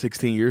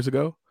 16 years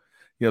ago.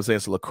 You know what I'm saying?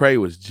 So Lecrae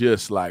was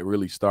just like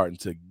really starting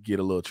to get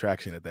a little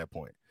traction at that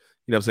point.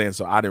 You know what I'm saying?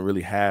 So I didn't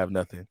really have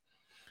nothing.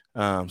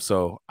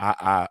 So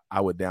I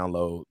would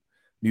download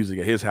music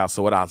at his house.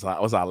 So what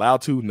was I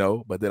allowed to?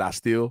 No, but did I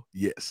still?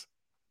 Yes.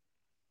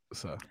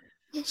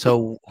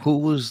 So who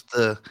was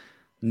the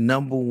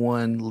number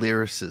one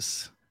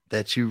lyricist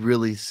that you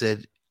really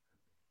said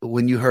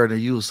when you heard it,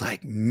 you was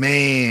like,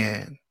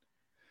 man,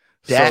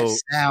 that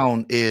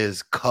sound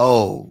is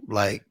cold.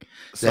 Like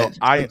so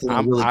I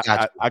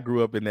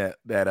grew up in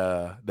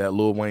that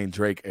Lil Wayne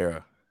Drake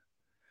era.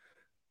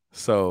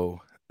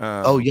 So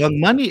Young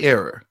Money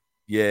era.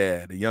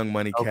 Yeah, the Young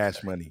Money,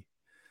 Cash Money.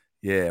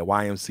 Yeah,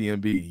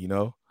 YMCMB, you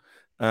know.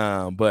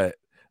 But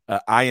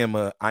I am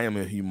a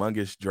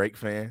humongous Drake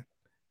fan.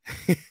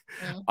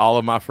 All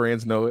of my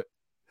friends know it.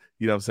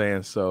 You know what I'm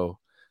saying? So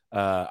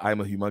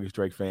I'm a humongous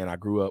Drake fan. I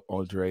grew up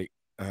on Drake.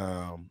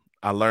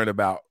 I learned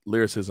about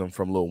lyricism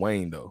from Lil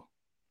Wayne though.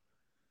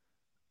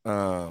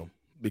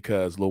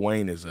 Because Lil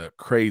Wayne is a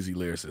crazy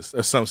lyricist.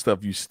 There's some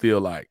stuff you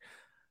still like.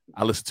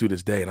 I listen to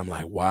this day and I'm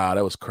like, wow,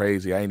 that was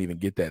crazy. I didn't even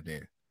get that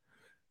then.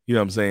 You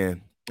know what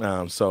I'm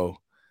saying? So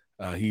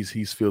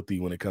he's filthy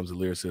when it comes to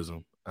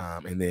lyricism.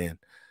 And then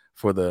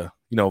for the,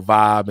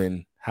 vibe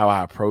and how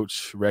I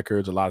approach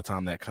records, a lot of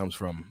time that comes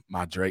from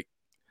my Drake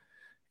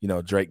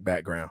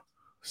background.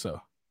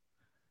 So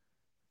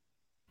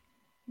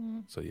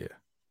yeah.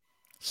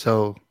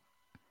 So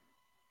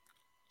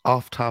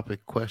off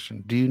topic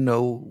question. Do you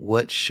know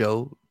what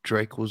show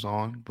Drake was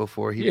on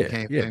before he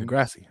became famous?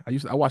 Degrassi.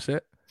 I watched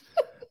that.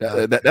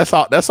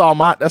 That's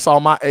all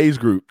my age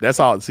group. That's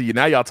all. See,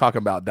 now y'all talking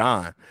about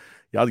Don.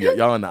 Y'all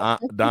in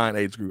the Don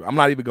age group. I'm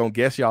not even gonna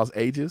guess y'all's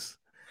ages,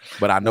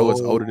 but I know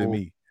it's older than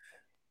me.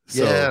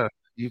 So, yeah,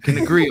 you can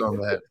agree on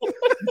that.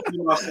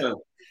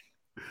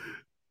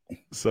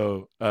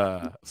 So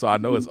I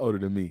know it's older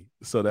than me.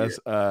 So that's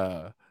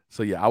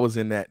so yeah, I was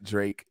in that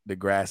Drake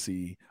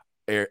Degrassi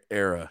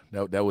era.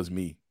 That was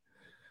me.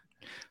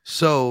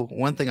 So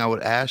one thing I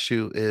would ask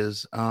you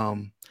is,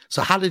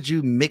 so how did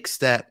you mix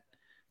that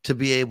to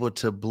be able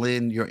to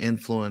blend your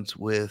influence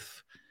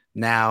with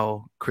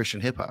now Christian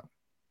hip hop?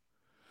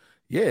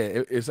 Yeah,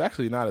 it's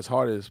actually not as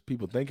hard as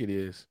people think it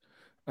is,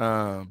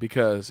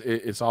 because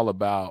it's all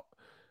about,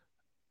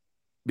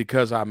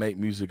 because I make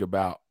music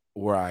about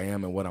where I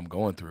am and what I'm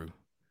going through.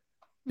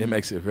 It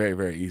makes it very,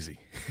 very easy.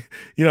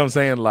 You know what I'm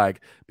saying?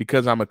 Like,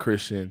 because I'm a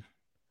Christian,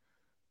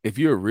 if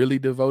you're really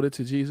devoted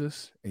to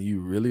Jesus and you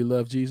really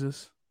love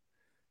Jesus,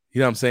 you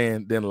know what I'm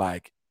saying? Then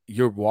like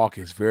your walk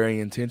is very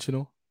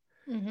intentional.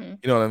 You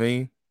know what I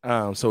mean?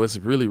 So it's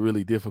really,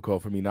 really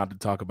difficult for me not to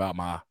talk about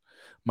my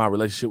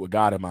relationship with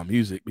God and my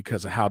music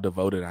because of how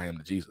devoted I am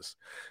to Jesus.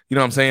 You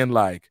know what I'm saying?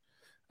 Like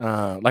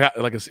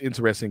it's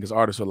interesting because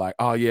artists are like,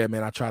 oh yeah,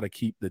 man, I try to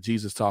keep the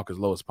Jesus talk as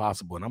low as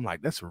possible. And I'm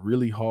like, that's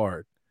really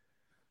hard.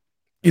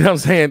 You know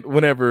what I'm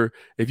saying?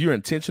 If you're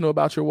intentional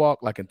about your walk,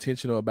 like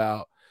intentional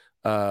about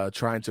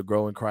trying to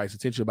grow in Christ,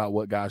 intentional about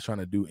what God's trying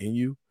to do in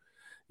you,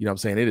 you know what I'm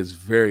saying? It is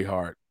very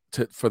hard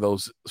for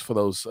those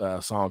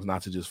songs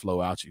not to just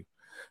flow out you.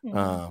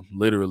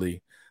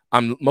 Literally,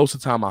 most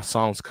of the time my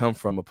songs come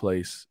from a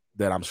place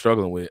that I'm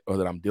struggling with or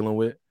that I'm dealing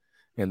with,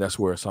 and that's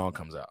where a song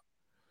comes out.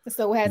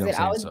 So has it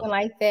always been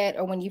like that,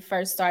 or when you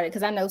first started?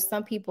 Because I know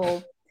some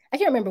people, I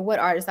can't remember what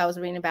artist I was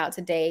reading about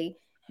today.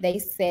 They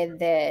said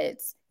that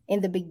in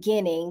the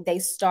beginning they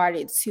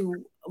started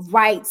to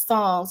write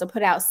songs or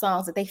put out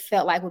songs that they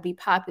felt like would be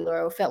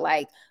popular or felt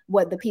like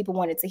what the people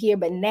wanted to hear,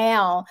 but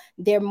now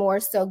they're more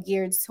so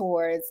geared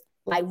towards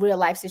like real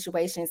life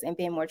situations and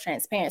being more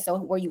transparent. So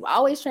were you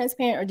always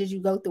transparent, or did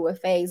you go through a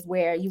phase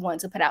where you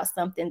wanted to put out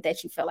something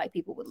that you felt like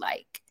people would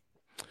like?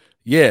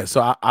 Yeah,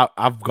 so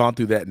I've gone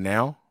through that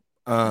now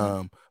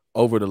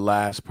over the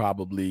last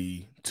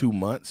probably 2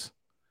 months.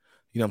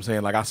 You know what I'm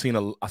saying? Like I seen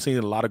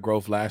a lot of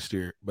growth last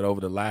year, but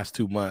over the last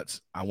 2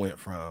 months, I went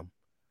from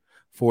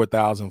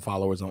 4,000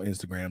 followers on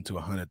Instagram to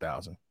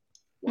 100,000.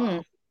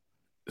 Wow.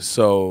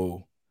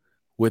 So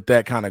with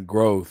that kind of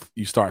growth,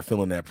 you start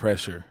feeling that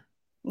pressure.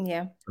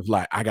 Yeah. Of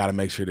like, I got to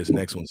make sure this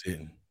next one's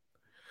hitting.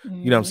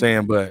 You know what I'm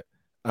saying? But,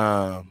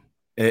 and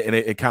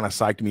it kind of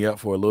psyched me up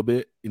for a little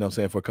bit. you know what I'm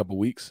saying, for a couple of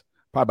weeks,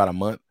 probably about a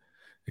month.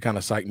 It kind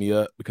of psyched me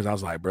up because I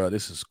was like, bro,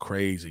 this is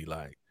crazy.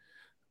 Like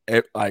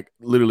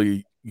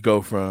literally you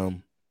go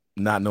from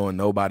not knowing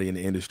nobody in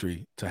the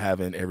industry to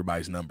having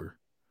everybody's number.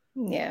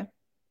 Yeah.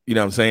 You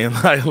know what I'm saying?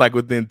 Like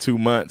within 2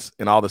 months,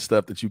 and all the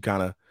stuff that you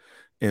kind of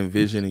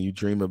envision and you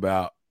dream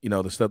about, you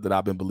know, the stuff that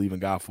I've been believing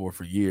God for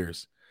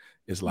years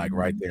is like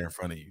right there in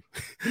front of you.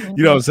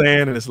 You know what I'm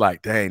saying? And it's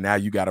like, dang, now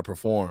you got to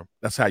perform.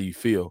 That's how you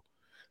feel.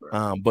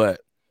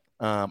 But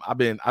I've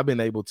been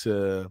able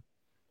to,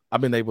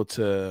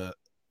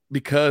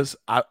 because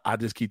I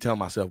just keep telling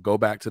myself, go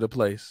back to the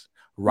place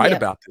right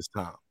about this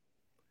time.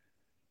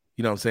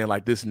 You know what I'm saying?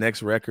 Like this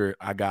next record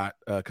I got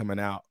coming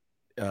out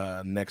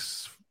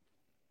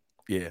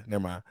never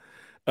mind.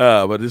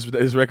 But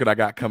this record I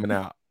got coming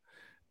out,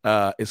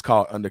 it's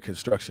called Under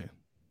Construction.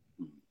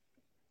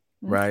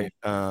 Right.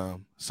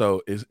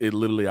 So it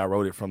literally, I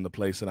wrote it from the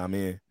place that I'm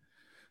in.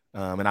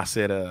 And I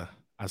said I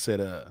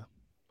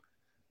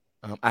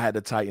had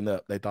to tighten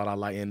up. They thought I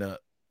lightened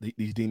up.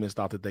 These demons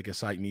thought that they could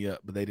psych me up,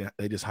 but they didn't.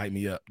 They just hyped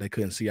me up. They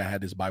couldn't see I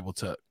had this Bible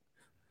tuck.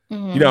 You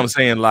know what I'm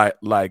saying?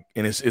 Like,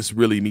 and it's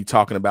really me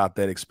talking about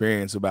that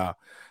experience, about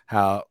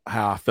how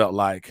I felt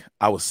like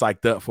I was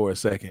psyched up for a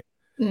second.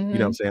 You know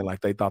what I'm saying?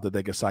 Like they thought that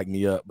they could psych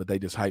me up, but they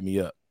just hyped me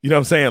up. You know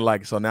what I'm saying?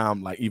 Like, so now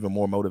I'm like even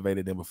more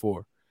motivated than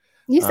before.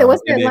 You said,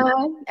 what's that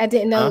line? I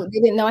didn't know. They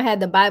didn't know I had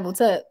the Bible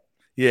tuck.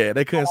 Yeah,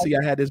 they couldn't see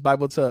I had this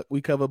Bible tuck.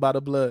 We covered by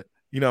the blood.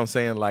 You know what I'm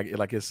saying? Like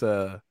it's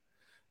a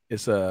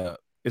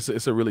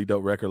really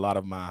dope record. A lot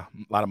of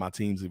my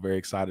teams are very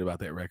excited about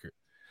that record.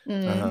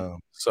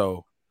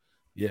 So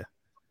yeah.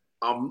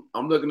 I'm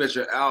looking at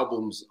your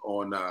albums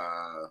on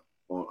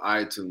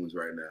iTunes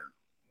right now.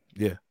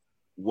 Yeah.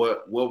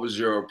 What was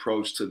your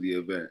approach to the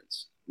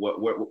events?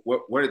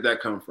 Where did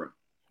that come from?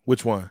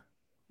 Which one?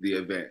 The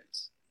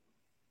events.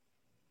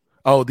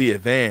 Oh, the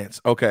advance.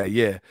 Okay,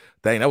 yeah.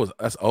 Dang,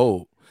 that's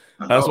old.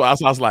 That's why I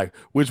was like,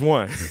 which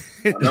one?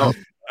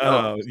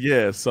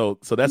 Yeah. So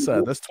that's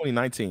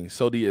 2019.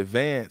 So the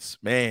advance,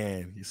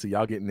 man. You see,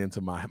 y'all getting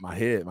into my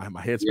head,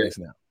 my headspace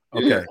now.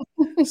 Okay.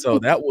 So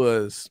that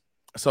was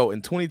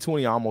in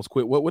 2020. I almost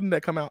quit. When did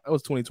that come out? That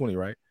was 2020,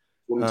 right?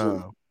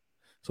 2020.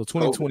 So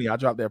 2020, I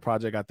dropped that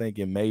project, I think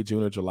in May,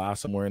 June, or July,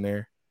 somewhere in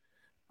there.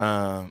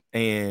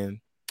 And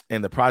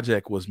the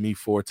project was me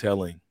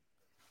foretelling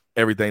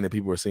everything that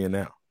people were seeing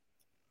now.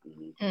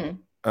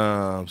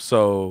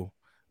 So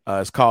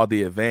it's called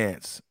The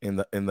Advance, and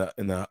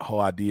the whole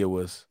idea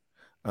was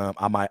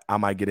I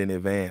might get an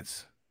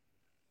advance.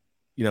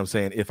 You know what I'm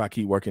saying? If I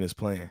keep working this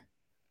plan,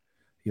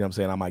 you know what I'm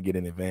saying? I might get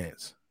an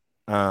advance.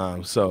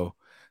 So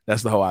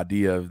that's the whole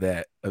idea of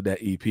that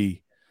EP.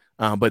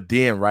 But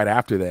then right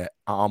after that,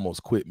 I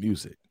almost quit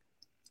music.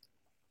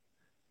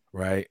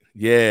 Right?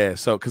 Yeah.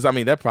 So because I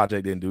mean that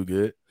project didn't do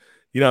good.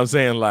 You know what I'm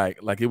saying?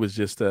 Like it was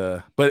just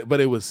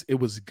but it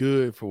was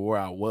good for where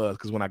I was,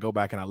 because when I go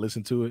back and I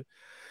listen to it,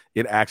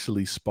 it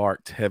actually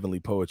sparked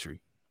heavenly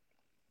poetry.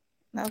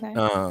 Okay.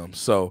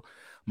 So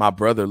my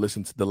brother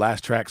listened to the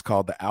last track's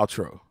called The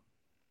Outro.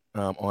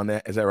 On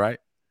that, is that right?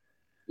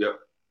 Yep.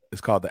 It's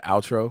called The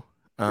Outro.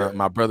 Yep.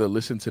 My brother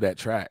listened to that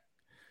track.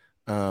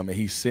 And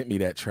he sent me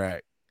that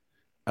track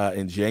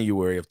in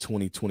January of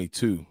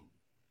 2022.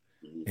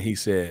 And he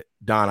said,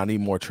 Don, I need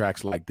more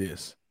tracks like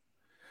this.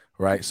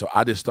 Right. So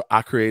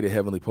I created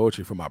heavenly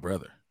poetry for my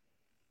brother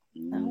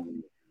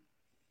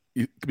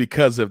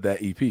because of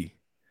that EP.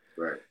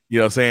 Right. You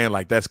know what I'm saying?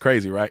 Like, that's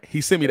crazy, right?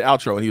 He sent me the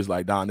outro and he was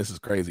like, Don, this is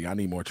crazy. I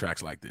need more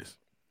tracks like this.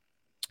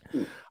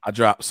 I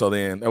dropped. So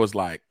then that was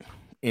like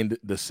in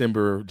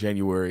December,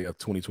 January of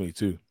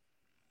 2022.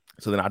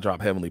 So then I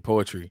dropped heavenly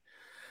poetry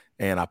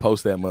and I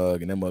post that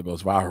mug, and that mug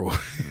goes viral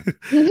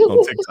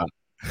on TikTok.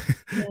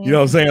 You know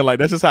what I'm saying? Like,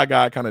 that's just how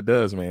God kind of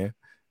does, man.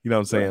 You know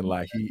what I'm saying?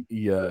 Like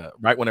he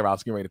right whenever I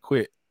was getting ready to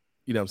quit,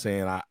 you know what I'm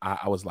saying?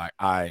 I was like,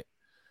 I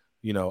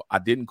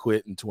didn't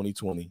quit in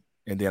 2020.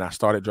 And then I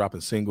started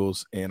dropping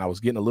singles and I was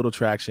getting a little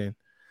traction.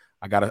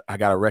 I got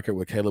a record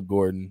with Caleb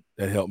Gordon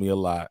that helped me a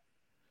lot.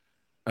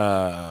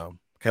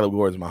 Caleb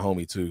Gordon's my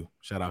homie too.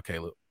 Shout out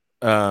Caleb.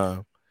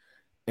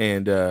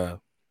 And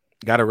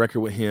got a record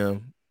with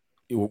him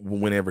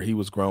whenever he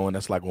was growing.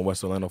 That's like when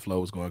West Orlando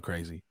Flow was going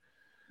crazy.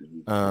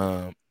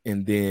 And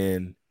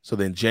then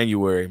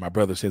January, my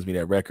brother sends me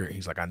that record.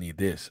 He's like, I need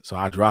this. So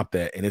I dropped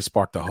that and it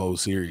sparked the whole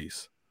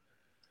series.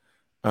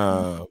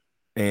 And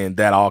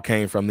that all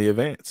came from the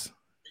advance.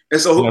 And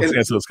so, you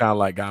know so it's kind of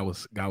like God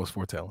was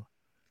foretelling.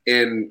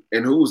 And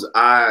whose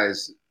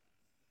eyes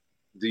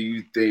do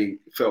you think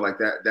felt like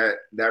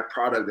that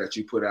product that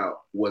you put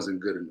out wasn't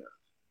good enough?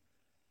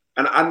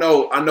 And I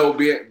know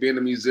being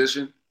a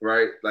musician,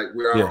 right? Like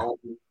we're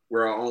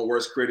our own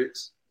worst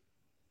critics,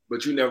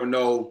 but you never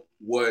know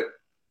what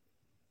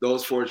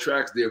those 4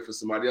 tracks did for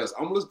somebody else.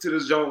 I'm listening to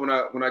this joint when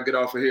I get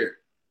off of here,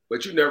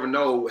 but you never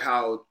know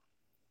how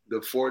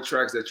the 4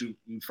 tracks that you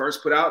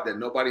first put out that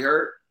nobody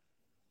heard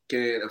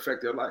can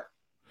affect their life.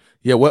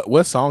 Yeah.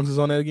 What songs is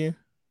on that again?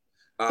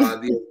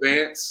 The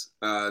Advance,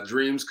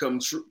 Dreams Come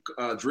True,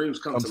 Dreams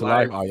Come to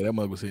Life. Oh yeah, that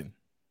mug was hitting.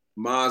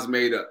 Mine's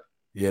Made Up.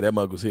 Yeah, that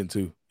mug was hitting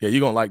too. Yeah,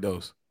 you're gonna like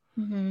those.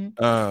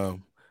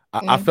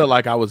 I felt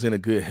like I was in a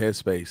good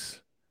headspace,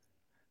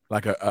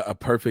 like a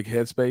perfect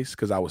headspace,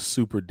 because I was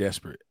super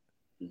desperate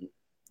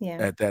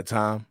at that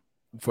time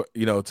for,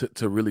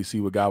 to really see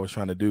what God was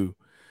trying to do.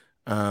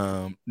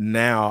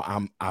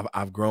 Now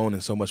I've grown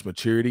in so much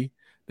maturity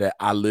that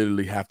I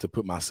literally have to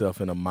put myself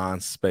in a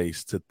mind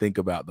space to think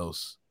about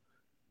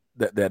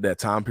that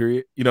time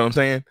period. You know what I'm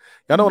saying?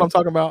 Y'all know what I'm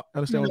talking about?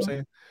 Understand what I'm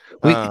saying?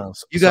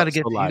 You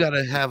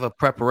gotta have a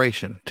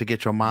preparation to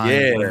get your mind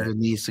where it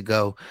needs to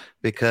go,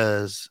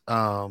 because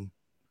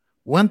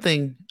one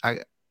thing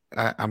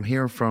I'm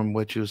hearing from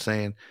what you were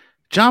saying,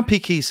 John P.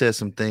 Key said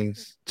some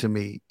things to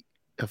me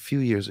a few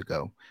years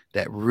ago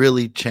that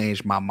really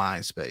changed my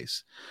mind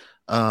space.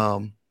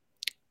 When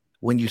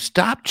you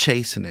stop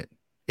chasing it,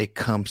 it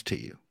comes to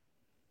you.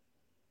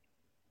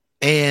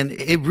 And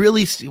it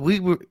really,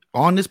 we were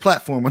on this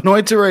platform,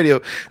 Anointed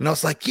Radio, and I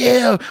was like,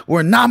 yeah,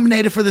 we're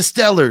nominated for the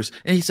Stellars.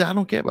 And he said, I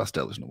don't care about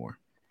Stellars no more.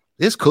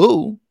 It's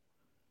cool.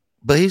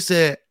 But he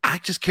said, I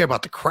just care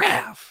about the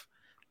craft,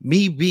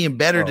 me being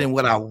better than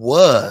what I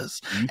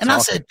was. And I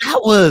said,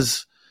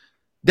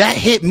 that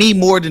hit me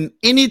more than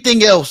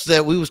anything else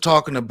that we was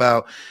talking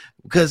about,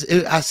 because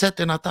I sat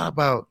there and I thought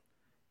about,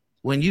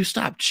 when you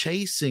stop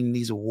chasing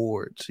these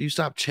awards, you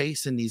stop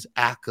chasing these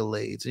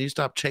accolades, and you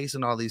stop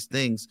chasing all these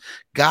things,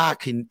 God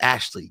can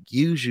actually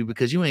use you,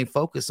 because you ain't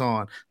focused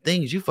on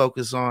things. You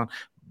focus on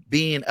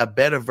being a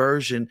better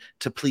version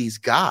to please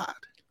God.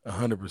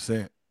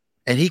 100%.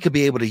 And he could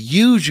be able to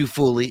use you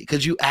fully,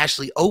 because you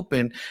actually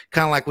open,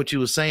 kind of like what you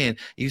were saying.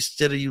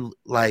 Instead of you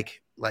like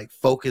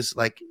focus,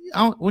 like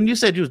when you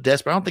said you was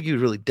desperate, I don't think you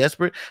was really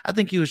desperate. I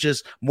think you was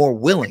just more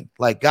willing.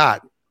 Like,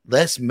 God,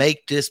 let's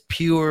make this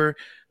pure.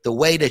 The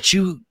way that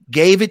you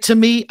gave it to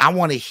me, I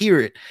want to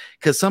hear it.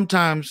 Because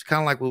sometimes,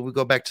 kind of like when we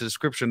go back to the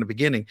scripture in the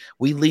beginning,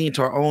 we lean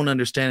to our own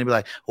understanding, be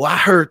like, well, I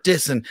heard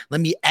this and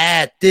let me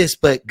add this.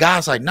 But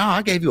God's like, no,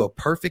 I gave you a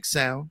perfect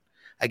sound.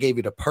 I gave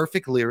you the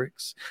perfect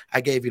lyrics.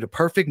 I gave you the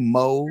perfect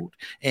mode,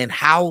 and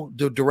how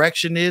the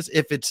direction is.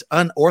 If it's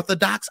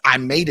unorthodox, I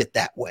made it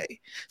that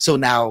way. So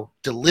now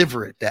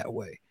deliver it that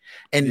way.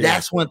 And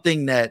that's one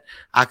thing that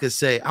I could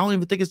say. I don't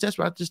even think it's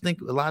desperate. I just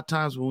think a lot of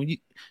times when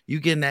you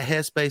get in that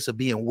headspace of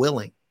being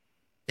willing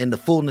in the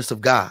fullness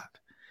of God,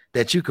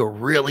 that you could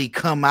really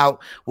come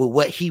out with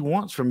what he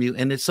wants from you.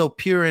 And it's so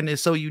pure and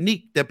it's so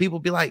unique that people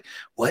be like,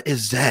 what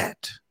is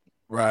that?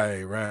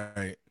 Right.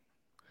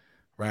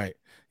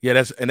 Yeah.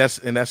 That's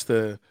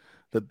the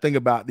thing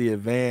about the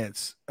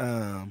advance.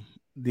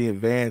 The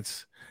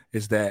advance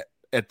is that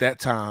at that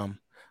time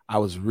I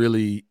was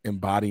really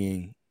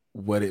embodying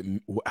what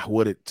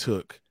it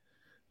took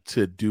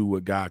to do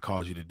what God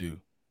calls you to do.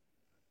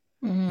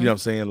 You know what I'm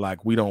saying? Like,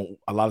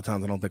 a lot of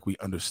times I don't think we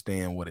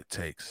understand what it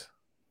takes.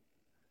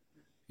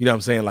 You know what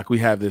I'm saying? Like, we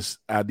have this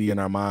idea in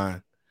our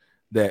mind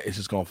that it's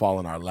just going to fall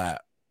in our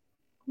lap.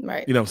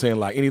 Right. You know what I'm saying?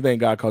 Like, anything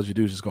God calls you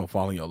to do is just going to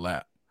fall in your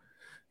lap.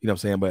 You know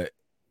what I'm saying? But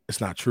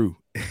it's not true.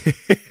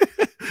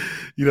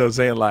 You know what I'm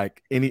saying?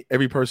 Like,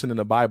 every person in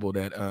the Bible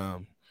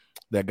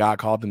that God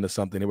called them to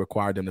something, it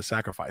required them to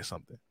sacrifice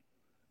something.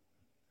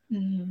 You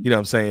know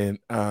what I'm saying?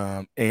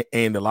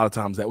 And a lot of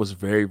times that was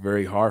very,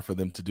 very hard for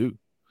them to do.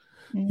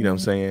 You know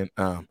what I'm saying?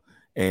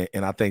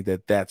 And I think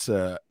that's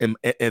at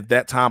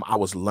that time I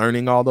was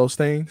learning all those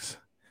things,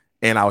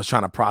 and I was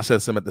trying to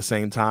process them at the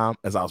same time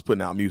as I was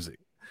putting out music.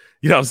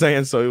 You know what I'm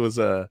saying? So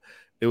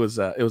it was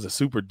a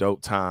super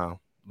dope time.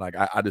 Like,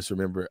 I just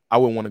remember I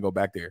wouldn't want to go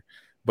back there,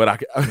 but I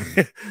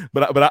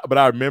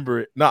remember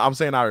it. No, I'm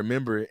saying I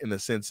remember it in the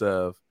sense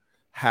of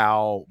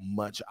how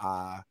much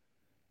I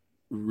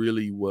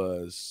really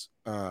was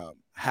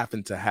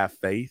having to have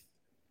faith.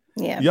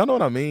 Yeah, y'all know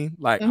what I mean?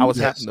 Like, I was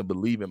having to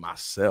believe in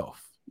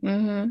myself,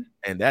 and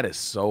that is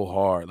so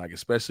hard. Like,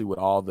 especially with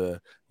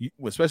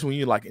especially when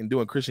you're like in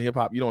doing Christian hip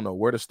hop, you don't know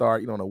where to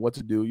start, you don't know what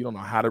to do, you don't know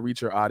how to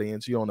reach your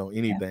audience, you don't know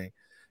anything.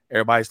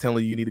 Everybody's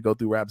telling you need to go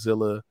through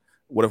Rapzilla.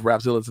 What if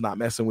Rapzilla's not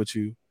messing with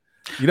you?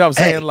 You know what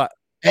I'm saying? Like,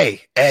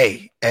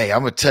 hey, I'm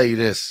gonna tell you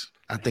this.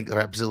 I think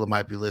Rapzilla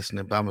might be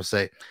listening, but I'm gonna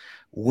say,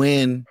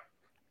 when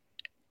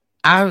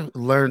I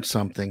learned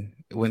something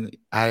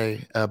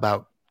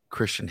about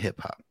Christian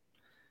hip hop,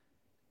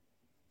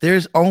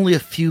 there's only a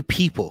few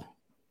people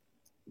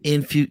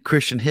in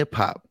Christian hip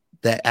hop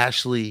that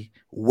actually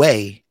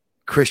weigh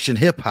Christian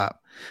hip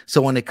hop.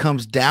 So when it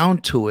comes down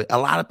to it, a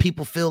lot of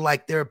people feel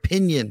like their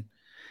opinion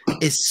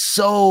is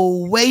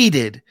so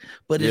weighted,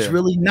 but it's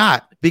really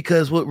not,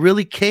 because what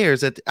really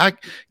cares, that I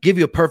give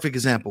you a perfect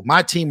example.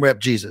 My team, Rep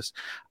Jesus,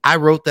 I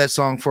wrote that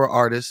song for an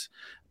artist,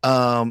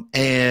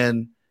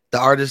 and the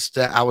artist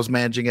that I was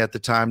managing at the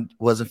time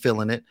wasn't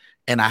feeling it,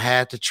 and I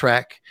had to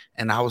track,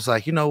 and I was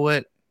like, you know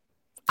what?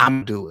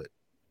 I'm gonna do it.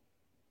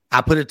 I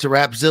put it to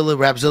Rapzilla.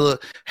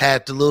 Rapzilla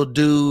had the little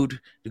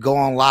dude to go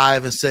on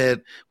live and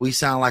said, we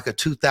sound like a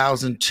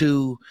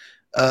 2002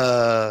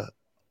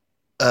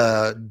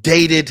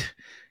 dated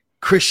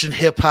Christian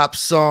hip hop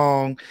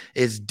song.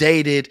 It's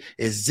dated,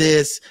 it's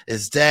this,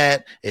 it's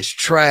that, it's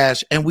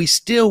trash. And we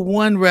still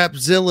won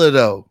Rapzilla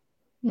though.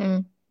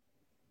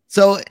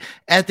 So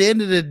at the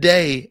end of the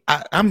day,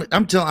 I'm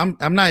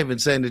not even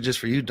saying it just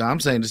for you, Don. I'm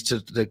saying this to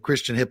the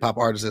Christian hip hop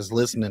artists that's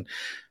listening.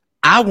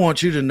 I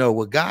want you to know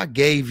what God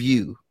gave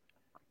you.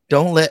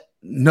 Don't let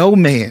no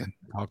man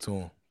talk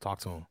to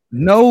him.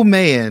 No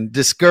man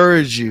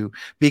discourage you,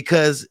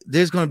 because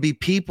there's going to be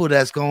people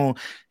that's going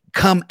to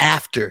come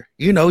after.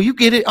 You know, you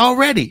get it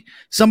already.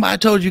 Somebody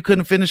told you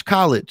couldn't finish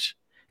college,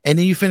 and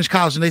then you finish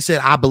college and they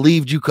said, I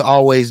believed you could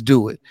always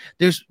do it.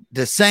 There's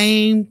the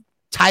same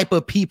type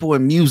of people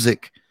in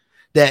music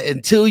that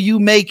until you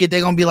make it,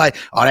 they're going to be like,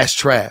 oh, that's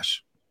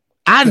trash.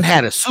 I done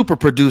had a super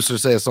producer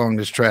say a song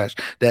that's trash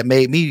that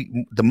made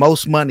me the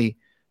most money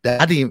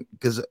that I didn't,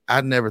 because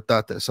I never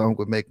thought that song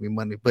would make me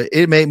money, but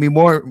it made me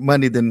more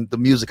money than the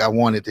music I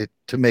wanted it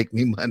to make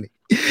me money.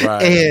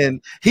 Right.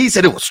 And he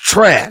said it was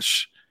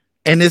trash.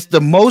 And it's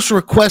the most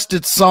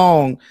requested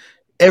song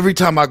every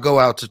time I go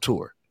out to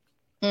tour.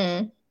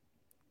 Mm.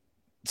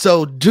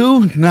 So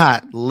do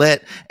not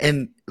let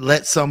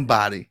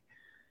somebody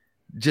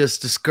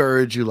just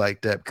discourage you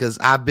like that, because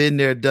I've been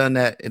there, done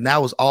that, and that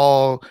was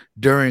all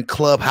during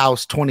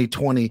Clubhouse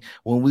 2020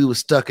 when we were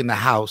stuck in the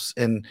house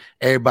and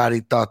everybody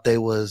thought they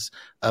was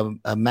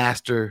a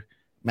master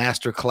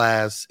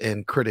class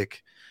and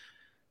critic.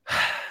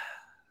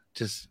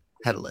 Just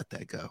had to let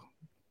that go,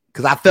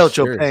 because I felt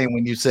your pain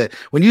when you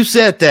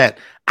said that.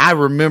 I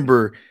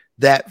remember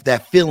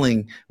that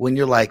feeling when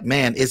you're like,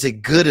 man, is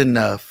it good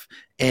enough?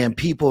 And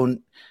people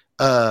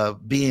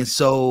being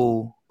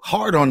so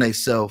hard on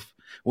themselves.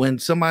 When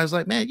somebody's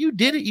like, man, you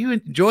did it, you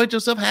enjoyed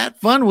yourself, had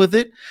fun with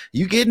it,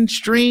 you getting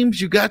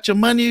streams, you got your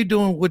money, you're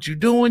doing what you're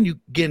doing, you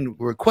getting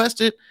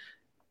requested,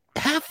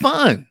 have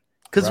fun.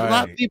 Because a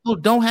lot of people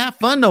don't have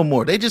fun no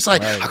more. They just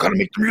like, I gotta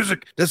make the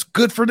music that's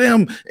good for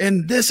them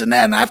and this and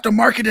that, and I have to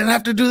market it and I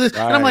have to do this.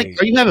 And I'm like,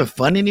 are you having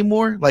fun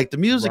anymore? Like the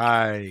music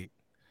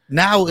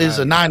now is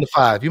a 9 to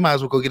 5. You might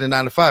as well go get a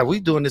 9 to 5. We're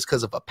doing this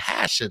because of a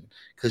passion,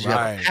 because you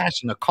have a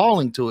passion, a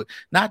calling to it,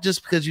 not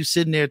just because you're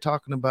sitting there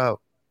talking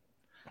about,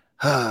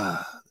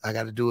 I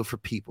got to do it for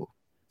people.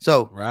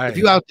 So if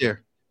you out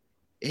there,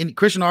 any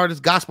Christian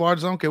artist, gospel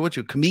artist, I don't care what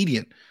you're,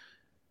 comedian,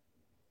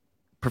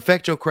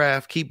 perfect your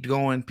craft, keep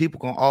going. People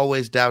gonna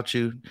always doubt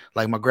you.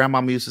 Like my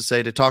grandmama used to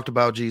say, they talked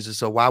about Jesus,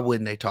 so why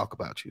wouldn't they talk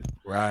about you?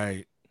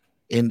 Right.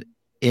 End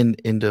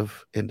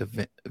of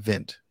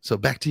event. So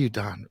back to you,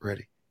 Don.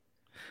 Ready?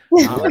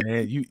 Oh,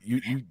 man,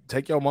 you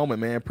take your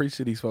moment, man. Preach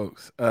to these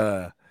folks.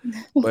 But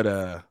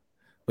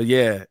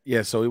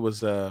yeah. So it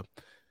was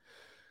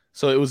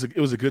So it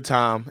was a good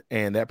time,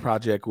 and that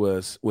project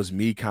was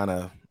me kind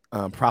of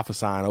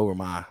prophesying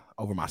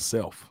over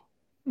myself,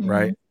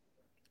 right?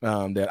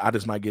 That I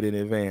just might get in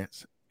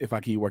advance if I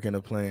keep working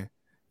the plan.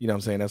 You know what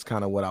I'm saying? That's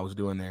kind of what I was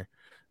doing there.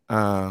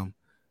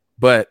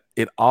 But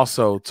it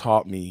also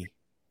taught me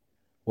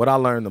what I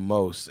learned the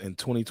most in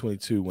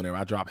 2022 whenever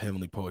I dropped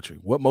Heavenly Poetry.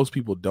 What most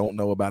people don't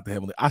know about the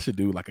Heavenly, I should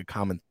do like a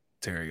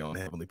commentary on the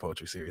Heavenly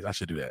Poetry series. I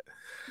should do that.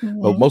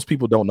 Mm-hmm. But most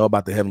people don't know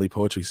about the Heavenly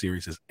Poetry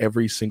series is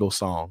every single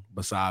song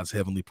besides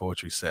Heavenly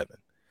Poetry 7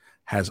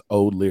 has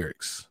old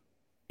lyrics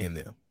in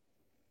them.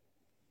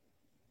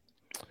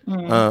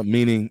 Mm-hmm.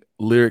 Meaning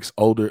lyrics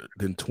older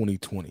than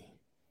 2020.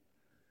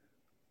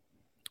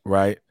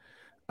 Right?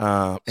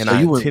 And so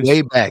you went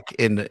way back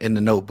in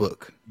the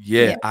notebook.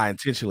 Yeah, I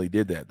intentionally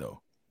did that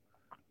though.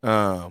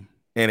 And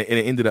it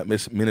ended up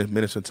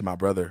ministering to my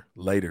brother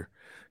later,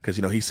 because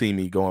you know he seen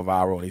me going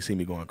viral and he seen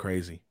me going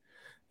crazy,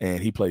 and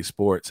he plays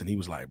sports and he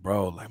was like,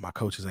 bro, like my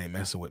coaches ain't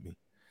messing with me,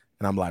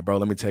 and I'm like, bro,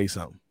 let me tell you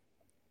something.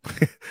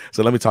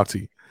 So let me talk to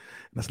you.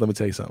 Let me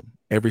tell you something.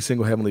 Every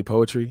single Heavenly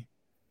Poetry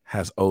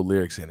has old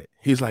lyrics in it.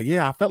 He's like,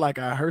 yeah, I felt like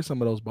I heard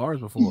some of those bars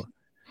before,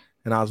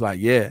 and I was like,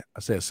 yeah.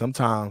 I said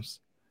sometimes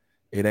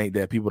it ain't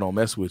that people don't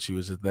mess with you,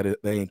 it's just that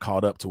they ain't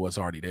caught up to what's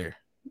already there.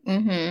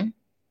 Mm-hmm.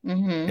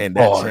 Mm-hmm. And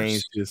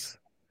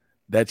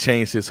that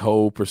changed his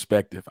whole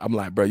perspective. I'm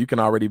like, bro, you can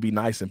already be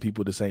nice and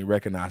people just ain't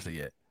recognized it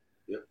yet.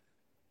 Yeah.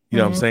 You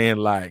know what I'm saying?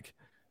 Like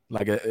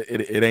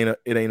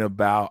it ain't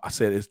about, I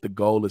said, it's the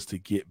goal is to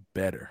get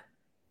better.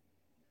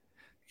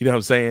 You know what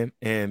I'm saying?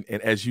 And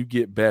as you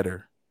get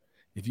better,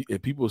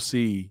 if people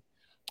see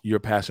your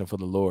passion for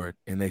the Lord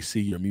and they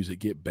see your music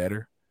get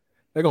better,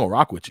 they're gonna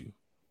rock with you.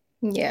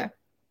 Yeah.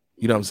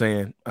 You know what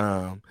I'm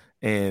saying?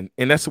 And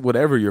that's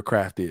whatever your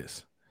craft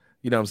is.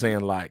 You know what I'm saying?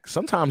 Like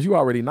sometimes you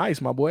already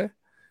nice, my boy.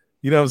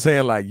 You know what I'm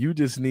saying? Like you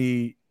just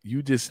need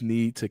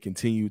to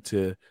continue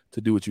to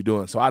do what you're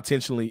doing. So I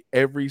intentionally,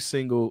 every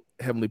single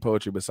Heavenly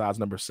Poetry besides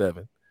number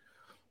 7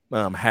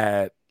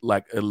 had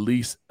like at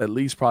least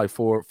probably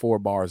four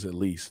bars at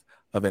least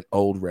of an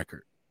old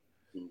record.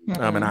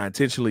 Mm-hmm. And I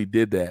intentionally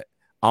did that,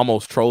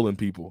 almost trolling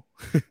people.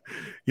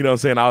 You know what I'm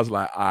saying? I was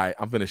like, all right,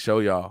 I'm finna show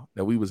y'all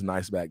that we was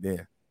nice back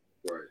then.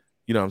 Right.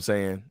 You know what I'm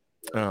saying?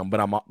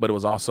 But it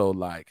was also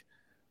like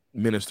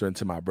ministering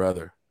to my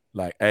brother,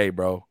 like, hey,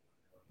 bro,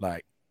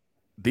 like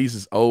these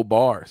is old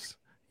bars.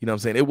 You know what I'm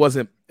saying? It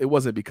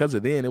wasn't because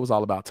of then. It was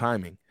all about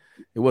timing.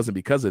 It wasn't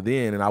because of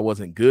then and I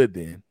wasn't good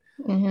then.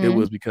 Mm-hmm. It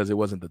was because it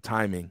wasn't the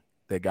timing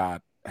that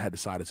God had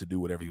decided to do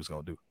whatever he was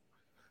going to do.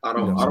 I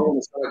don't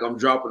want to sound like I'm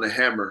dropping a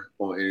hammer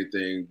on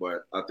anything,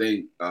 but I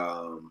think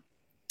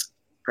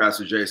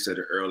Pastor Jay said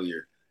it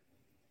earlier.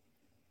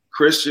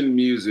 Christian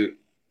music,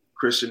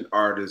 Christian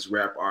artists,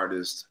 rap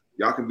artists,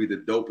 y'all can be the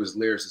dopest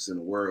lyricists in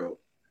the world,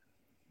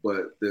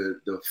 but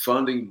the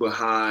funding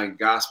behind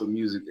gospel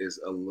music is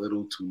a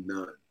little to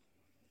none.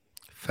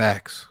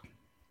 Facts.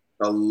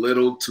 A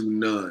little to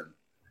none.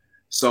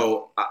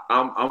 So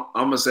I'm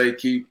gonna say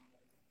keep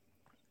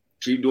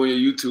doing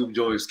your YouTube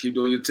joints, keep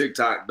doing your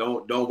TikTok.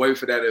 Don't wait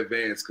for that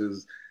advance,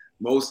 because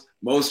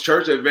most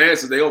church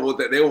advances they don't want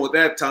that. They want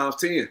that times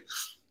 10.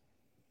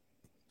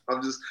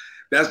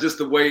 That's just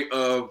the way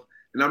of,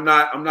 and I'm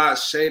not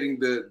shading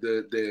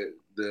the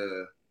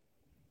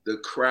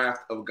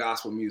craft of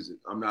gospel music.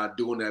 I'm not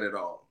doing that at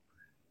all.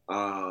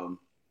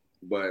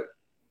 But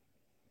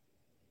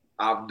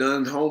I've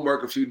done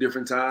homework a few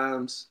different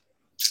times.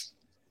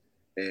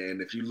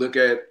 And if you look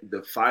at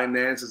the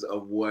finances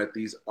of what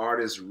these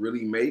artists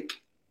really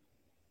make,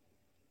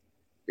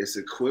 it's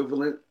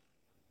equivalent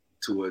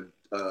to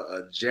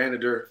a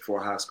janitor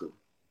for a high school.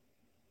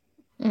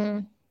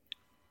 Mm.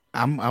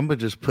 I'm gonna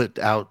just put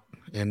out,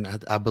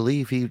 and I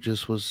believe he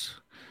just was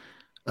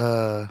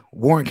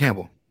Warren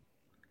Campbell.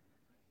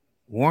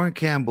 Warren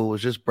Campbell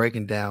was just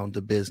breaking down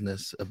the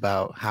business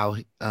about how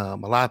a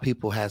lot of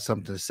people had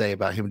something to say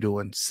about him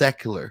doing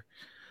secular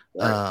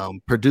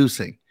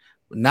producing,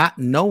 not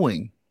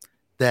knowing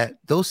that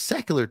those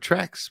secular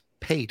tracks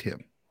paid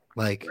him,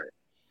 like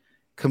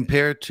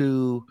compared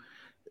to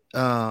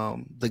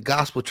the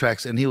gospel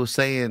tracks. And he was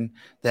saying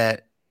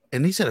that,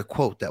 and he said a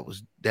quote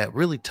that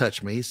really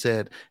touched me. He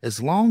said,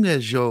 as long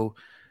as your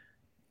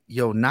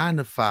 9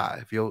 to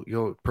 5,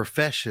 your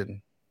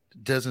profession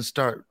doesn't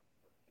start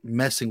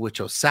messing with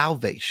your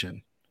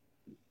salvation,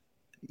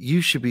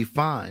 you should be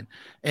fine.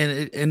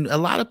 And a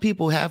lot of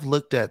people have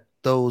looked at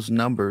those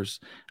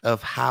numbers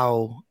of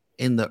how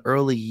in the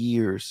early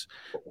years,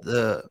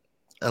 a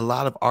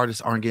lot of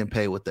artists aren't getting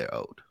paid what they're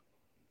owed.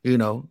 You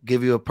know,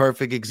 give you a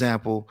perfect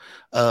example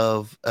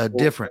of a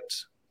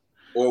difference.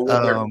 Or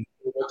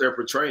what they're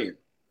portraying.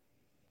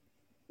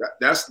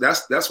 That's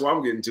what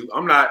I'm getting to.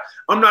 I'm not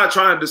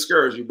trying to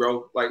discourage you,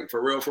 bro. Like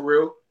for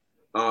real.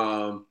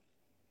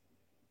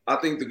 I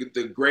think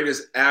the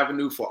greatest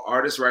avenue for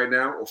artists right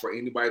now, or for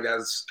anybody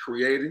that's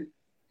creating,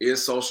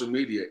 is social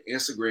media,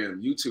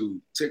 Instagram, YouTube,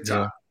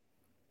 TikTok. Yeah.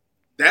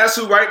 That's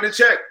who writing the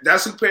check.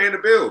 That's who paying the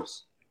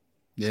bills.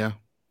 Yeah.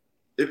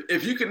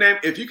 If you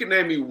can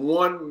name me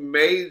one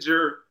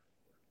major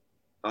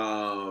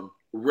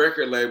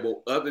record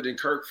label other than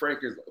Kirk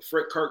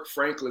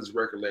Franklin's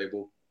record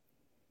label,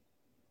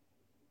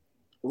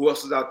 who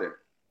else is out there?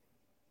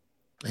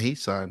 He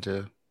signed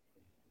to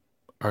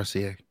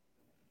RCA.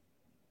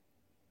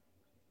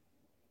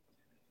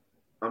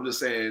 I'm just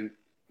saying.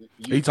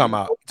 You talking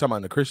about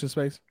in the Christian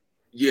space?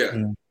 Yeah.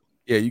 Mm-hmm.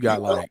 Yeah, you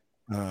got like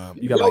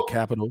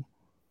Capital.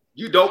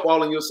 You dope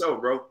all in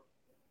yourself, bro.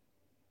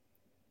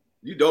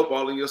 You dope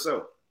all in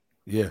yourself.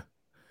 Yeah.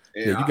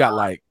 And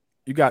yeah,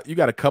 you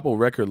got a couple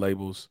record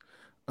labels.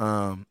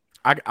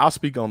 I'll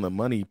speak on the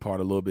money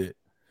part a little bit.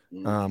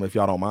 If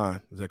y'all don't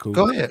mind. Is that cool?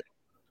 Go ahead.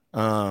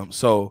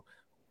 So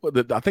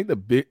I think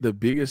the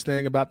biggest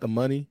thing about the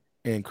money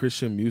in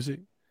Christian music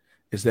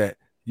is that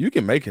you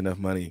can make enough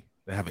money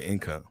to have an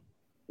income.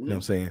 You know what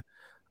I'm saying?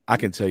 I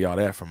can tell y'all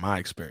that from my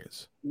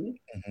experience.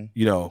 Mm-hmm.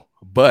 You know,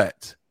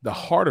 but the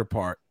harder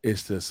part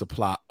is to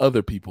supply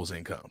other people's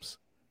incomes.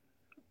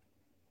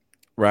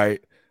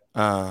 Right?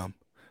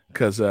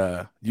 Because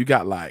you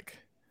got like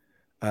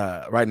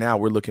right now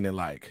we're looking at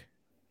like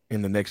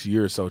in the next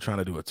year or so trying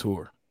to do a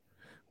tour,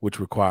 which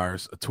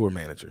requires a tour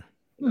manager.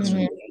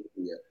 Mm-hmm.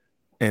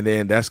 And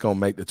then that's going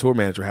to make the tour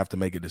manager have to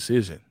make a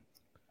decision.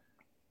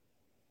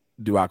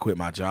 Do I quit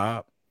my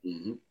job?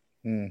 Mm-hmm.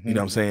 Mm-hmm. You know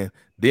what I'm saying?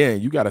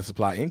 Then you got to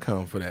supply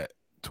income for that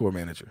tour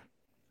manager.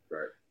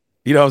 Right.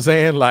 You know what I'm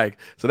saying? Like,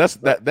 so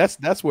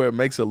that's where it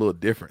makes a little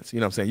difference. You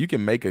know what I'm saying? You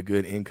can make a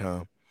good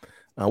income.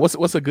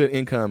 What's a good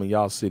income in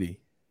y'all city?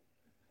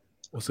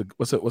 What's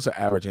an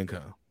average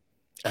income?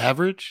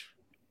 Average?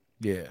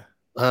 Yeah.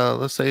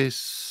 Let's say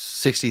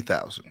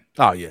 60,000.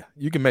 Oh yeah,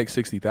 you can make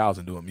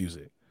 60,000 doing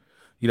music.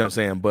 You know what I'm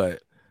saying?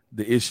 But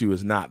the issue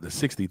is not the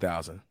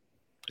 60,000.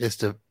 It's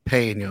the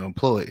paying your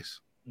employees.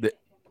 The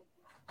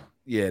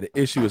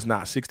issue is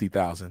not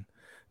 60,000.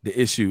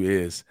 The issue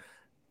is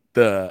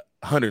the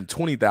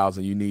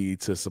 120,000 you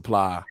need to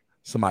supply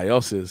somebody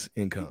else's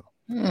income.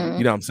 Mm-hmm.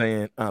 You know what I'm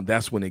saying?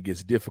 That's when it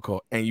gets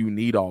difficult, and you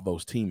need all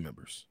those team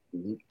members.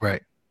 Mm-hmm.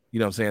 Right. You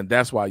know what I'm saying?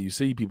 That's why you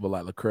see people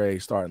like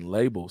Lecrae starting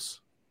labels.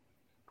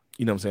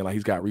 You know what I'm saying? Like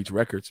he's got Reach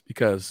Records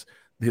because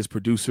his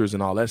producers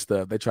and all that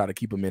stuff, they try to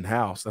keep him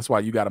in-house. That's why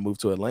you got to move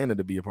to Atlanta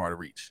to be a part of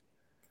Reach.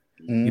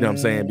 You know what I'm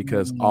saying?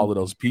 Because all of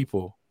those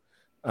people,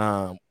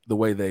 the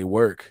way they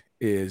work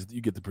is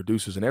you get the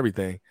producers and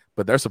everything,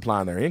 but they're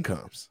supplying their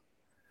incomes.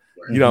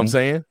 You know what I'm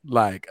saying?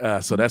 Like,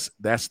 so that's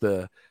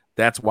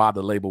why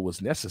the label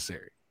was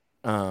necessary.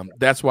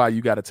 That's why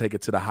you got to take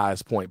it to the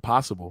highest point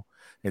possible,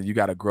 and you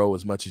got to grow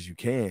as much as you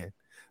can,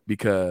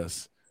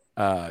 because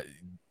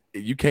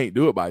you can't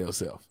do it by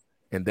yourself,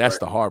 and that's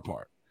the hard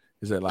part.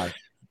 is that like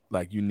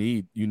you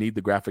need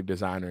the graphic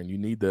designer, and you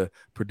need the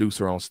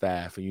producer on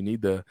staff, and you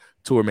need the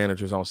tour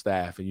managers on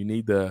staff, and you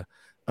need the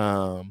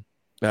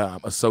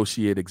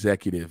associate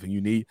executive,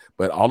 and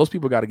but all those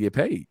people got to get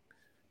paid.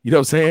 You know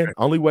what I'm saying? Okay.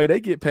 Only way they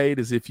get paid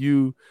is if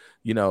you're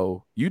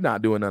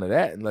not doing none of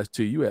that unless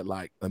you at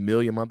like 1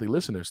 million monthly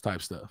listeners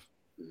type stuff.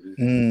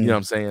 You know what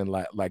I'm saying?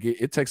 Like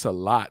it takes a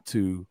lot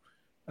to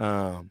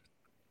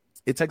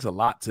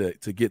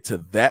get to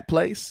that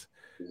place.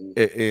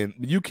 And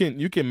you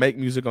can make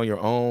music on your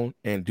own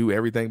and do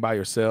everything by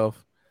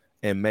yourself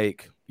and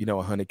make,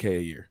 $100K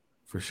a year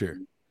for sure.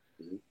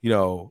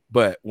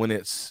 But when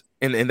it's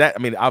and that, I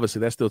mean, obviously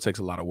that still takes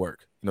a lot of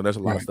work. There's a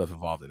lot of stuff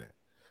involved in it.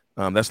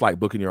 That's like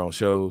booking your own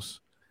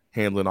shows,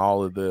 handling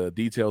all of the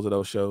details of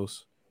those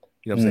shows.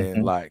 You know what I'm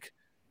saying? Like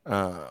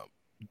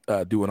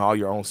doing all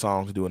your own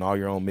songs, doing all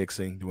your own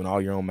mixing, doing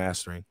all your own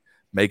mastering,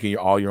 making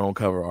all your own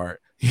cover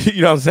art.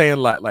 You know what I'm saying?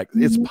 Like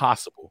it's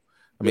possible.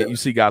 I mean, you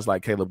see guys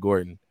like Caleb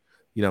Gordon,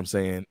 you know what I'm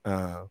saying?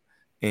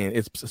 And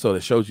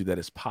it shows you that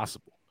it's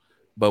possible.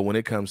 But when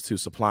it comes to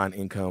supplying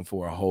income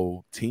for a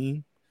whole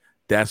team,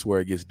 that's where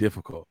it gets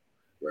difficult.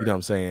 Right. You know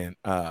what I'm saying?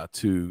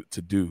 To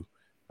do.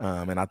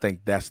 And I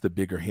think that's the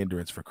bigger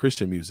hindrance for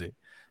Christian music,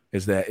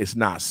 is that it's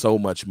not so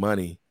much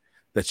money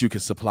that you can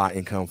supply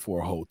income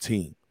for a whole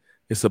team.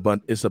 It's a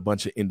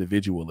bunch of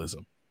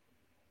individualism.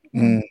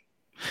 So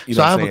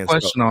I have a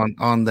question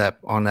on that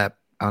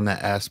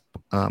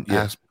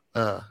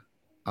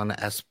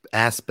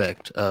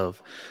aspect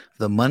of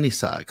the money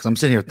side, because I'm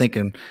sitting here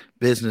thinking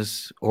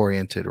business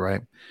oriented,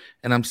 right?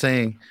 And I'm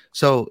saying,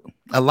 so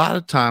a lot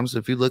of times,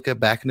 if you look at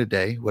back in the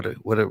day, what a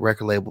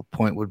record label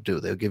point would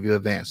do, they'll give you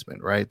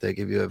advancement, right? They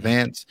give you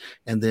advance,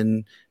 and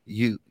then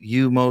you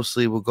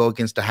mostly will go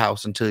against the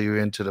house until you're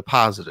into the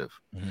positive.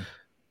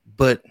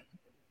 But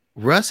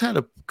Russ had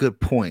a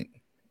good point.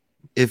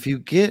 If you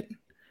get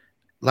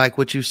like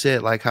what you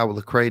said, like how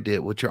Lecrae did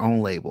with your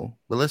own label,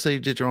 but let's say you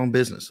did your own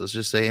business, let's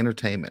just say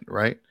entertainment,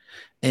 right?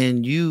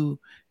 And you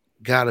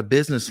got a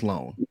business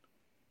loan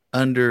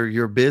under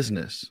your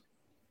business,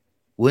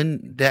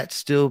 wouldn't that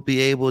still be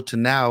able to,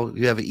 now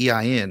you have an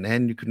EIN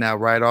and you can now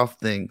write off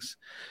things?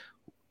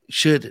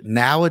 Should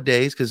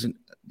nowadays, because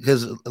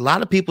a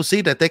lot of people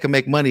see that they can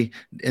make money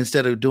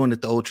instead of doing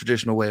it the old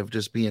traditional way of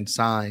just being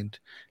signed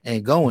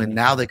and going,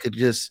 now they could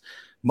just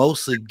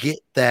mostly get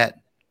that,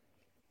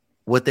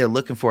 what they're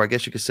looking for, I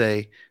guess you could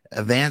say,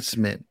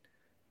 advancement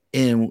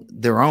in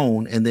their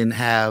own, and then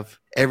have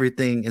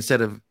everything, instead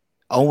of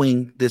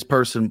owing this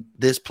person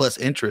this plus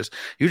interest,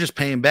 you're just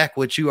paying back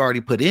what you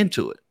already put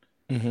into it.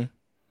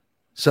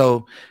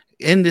 So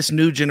in this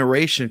new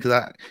generation,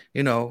 because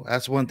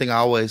that's one thing I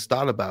always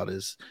thought about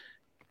is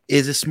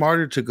it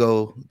smarter to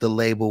go the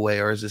label way,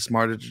 or is it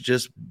smarter to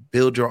just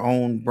build your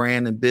own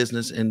brand and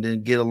business and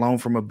then get a loan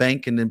from a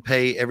bank and then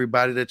pay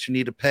everybody that you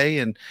need to pay,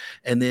 and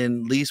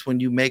then at least when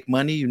you make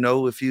money,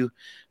 if you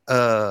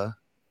go,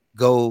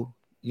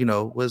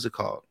 what is it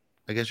called?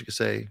 I guess you could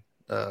say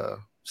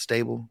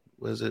stable.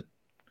 Was it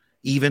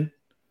even?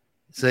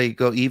 Say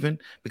go even,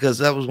 because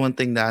that was one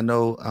thing that I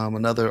know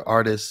another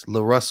artist,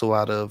 La Russell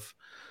out of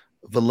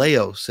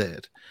Vallejo,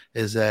 said,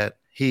 is that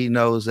he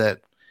knows that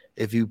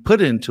if you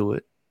put into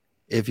it,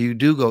 if you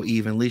do go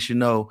even, at least I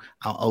don't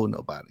owe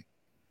nobody.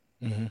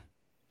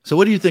 So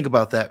what do you think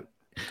about that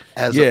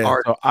as an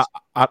artist? So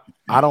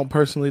I don't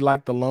personally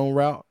like the loan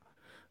route.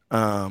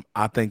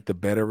 I think the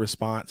better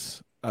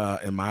response,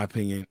 in my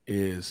opinion,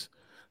 is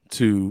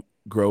to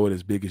grow it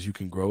as big as you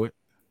can grow it,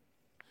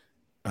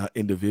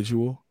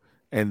 individual,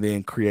 and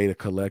then create a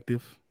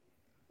collective.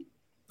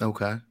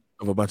 Okay.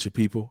 Of a bunch of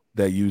people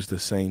that use the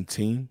same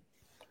team,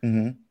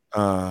 and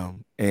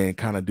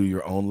kind of do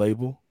your own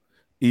label.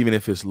 Even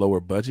if it's lower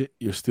budget,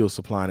 you're still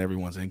supplying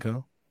everyone's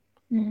income.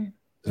 Does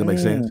that make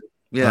sense?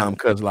 Yeah.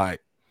 Because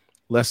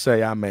let's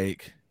say I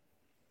make,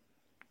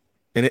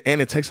 and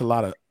it takes a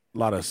lot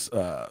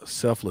of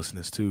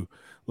selflessness too.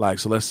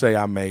 So let's say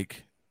I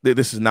make,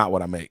 this is not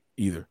what I make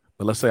either,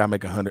 but let's say I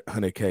make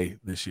 100K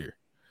this year.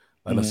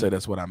 Let's say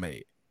that's what I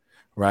made,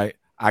 right?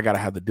 I got to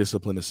have the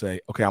discipline to say,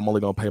 okay, I'm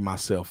only going to pay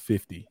myself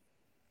 50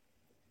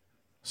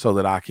 so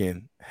that I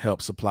can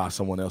help supply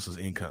someone else's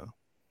income.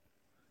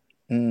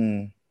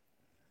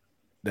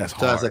 That's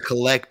hard. So as a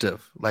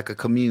collective, like a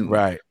commune,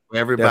 right?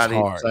 Where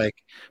everybody's like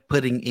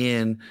putting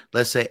in,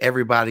 let's say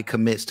everybody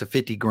commits to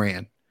 50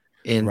 grand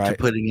into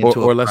putting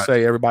into or let's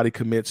say everybody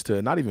commits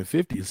to not even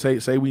 50.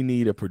 Say we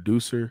need a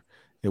producer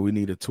and we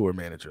need a tour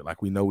manager.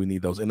 Like we know we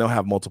need those, and they'll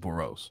have multiple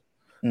roles.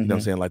 You know what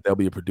I'm saying? Like there'll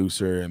be a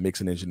producer and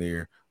mixing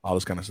engineer, all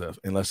this kind of stuff.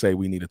 And let's say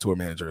we need a tour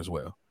manager as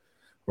well,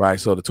 right?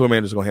 So the tour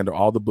manager is going to handle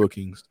all the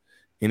bookings.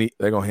 They're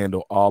going to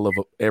handle all of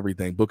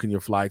everything, booking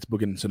your flights,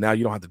 booking. So now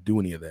you don't have to do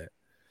any of that.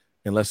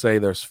 And let's say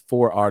there's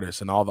 4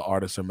 artists and all the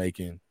artists are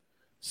making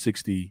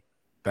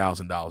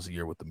 $60,000 a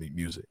year with the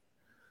music.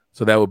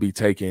 So that would be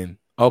taking,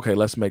 okay,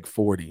 let's make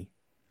 40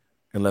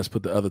 and let's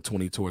put the other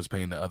 20 towards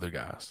paying the other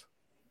guys.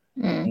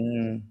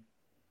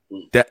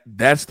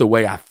 That's the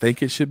way I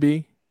think it should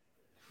be.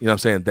 You know what I'm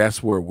saying?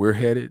 That's where we're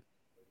headed.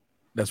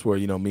 That's where,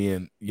 me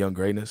and Young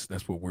Greatness,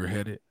 that's where we're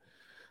headed.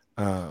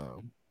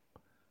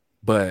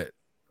 But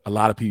a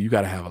lot of people, you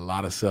got to have a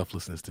lot of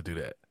selflessness to do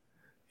that.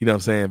 You know what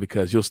I'm saying?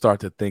 Because you'll start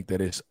to think that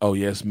it's, oh,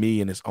 yes,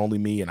 me and it's only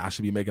me and I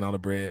should be making all the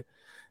bread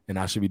and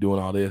I should be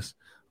doing all this.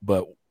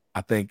 But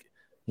I think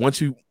once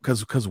you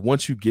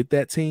get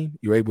that team,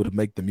 you're able to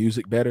make the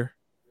music better.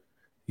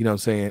 You know what I'm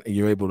saying? And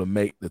you're able to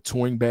make the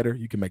touring better.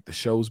 You can make the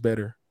shows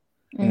better,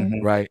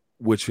 right?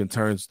 Which in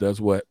turns does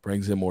what?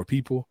 Brings in more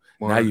people.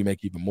 Now you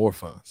make even more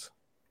funds.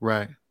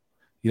 Right.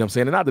 You know what I'm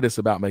saying? And not that it's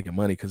about making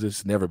money, because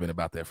it's never been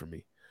about that for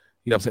me.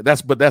 You know what I'm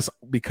saying? That's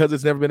because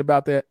it's never been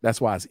about that. That's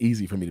why it's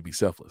easy for me to be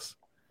selfless.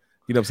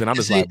 You know what I'm saying? I'm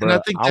just like, bro, and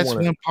I think that's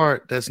one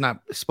part that's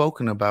not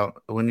spoken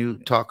about when you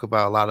talk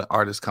about a lot of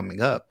artists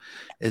coming up,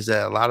 is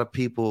that a lot of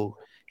people,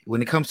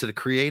 when it comes to the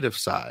creative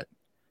side,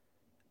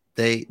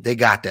 they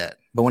got that.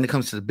 But when it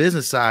comes to the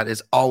business side,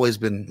 it's always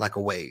been like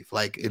a wave.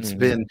 Like it's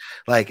been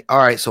like, all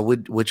right, so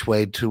which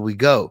way do we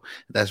go?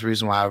 That's the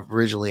reason why I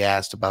originally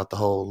asked about the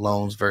whole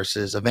loans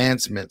versus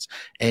advancements,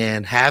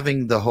 and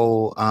having the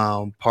whole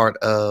part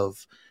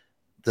of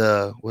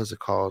the, what's it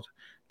called?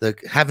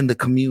 Having the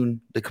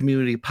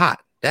community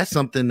pot. That's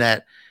something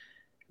that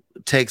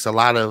takes a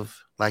lot of,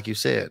 like you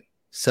said,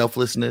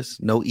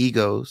 selflessness, no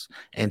egos,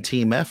 and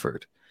team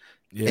effort,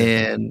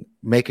 and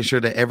making sure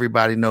that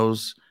everybody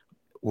knows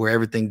where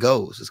everything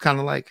goes. It's kind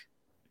of like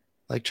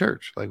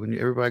church. Like when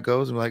everybody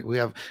goes and like we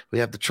have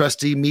the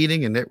trustee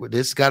meeting, and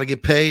this got to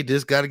get paid,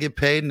 this got to get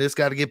paid, and this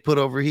got to get put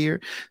over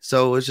here.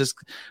 So it's just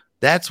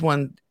that's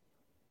one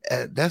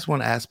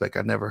aspect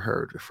I never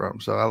heard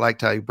from. So I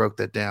liked how you broke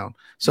that down.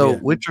 So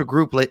with your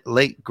group,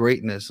 late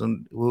greatness,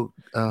 and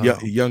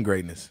Young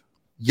Greatness.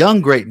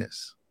 Young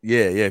Greatness.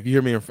 Yeah. If you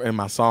hear me in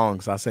my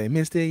songs, I say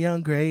Mr.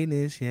 Young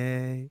Greatness.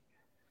 Yeah.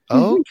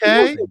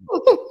 Okay.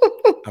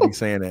 I'll be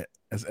saying that.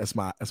 That's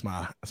my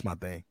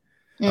thing.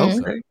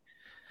 Okay.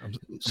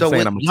 So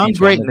with I'm Young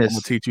Greatness, I'm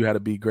gonna teach you how to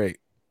be great.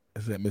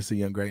 Is that Mr.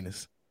 Young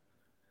Greatness?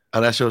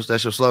 Oh, that's your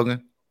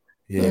slogan.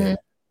 Yeah.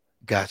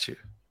 Got you.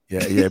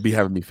 Yeah, be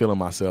having me feeling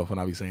myself when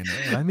I be saying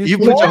that. You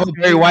put your whole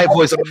very white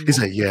voice on. He's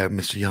like, yeah,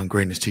 Mr. Young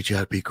Greatness, teach you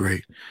how to be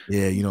great.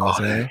 Yeah, you know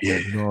what I'm saying? Yeah.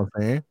 You know what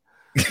I'm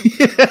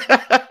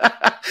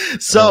saying?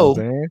 So,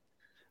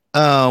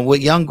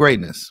 with Young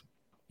Greatness,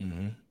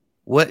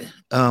 what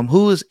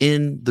who is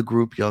in the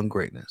group Young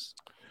Greatness?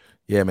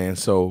 Yeah, man.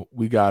 So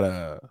we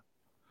got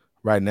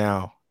right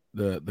now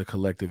the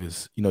collective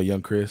is,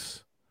 Young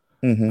Chris,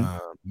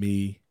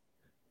 me,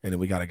 and then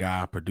we got a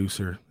guy,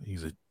 producer.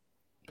 He's a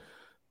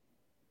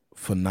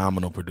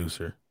phenomenal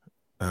producer,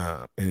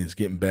 and he's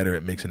getting better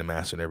at mixing and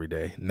mastering every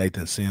day.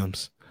 Nathan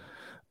Sims,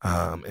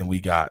 and we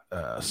got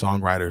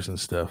songwriters and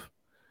stuff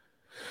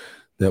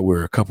that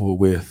we're coupled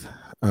with.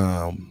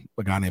 A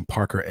guy named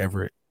Parker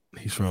Everett.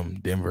 He's from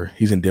Denver.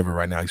 He's in Denver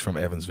right now. He's from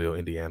Evansville,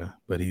 Indiana,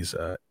 but he's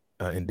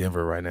in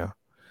Denver right now.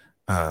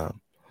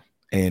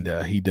 And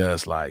he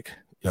does like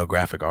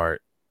graphic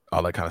art,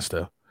 all that kind of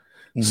stuff.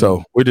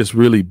 So we're just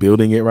really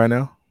building it right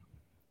now,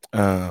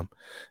 and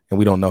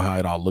we don't know how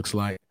it all looks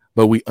like.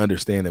 But we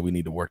understand that we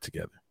need to work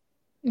together.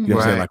 You know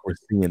what I'm saying? Like we're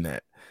seeing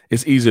that.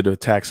 It's easier to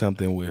attack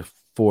something with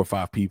 4 or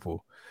 5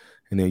 people.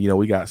 And then,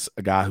 we got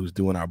a guy who's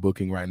doing our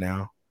booking right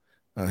now.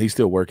 He's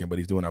still working, but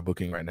he's doing our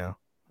booking right now.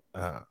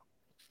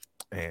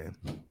 And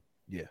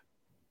yeah.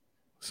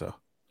 So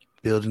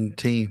building the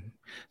team.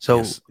 So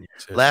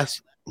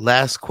yes.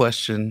 Last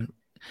question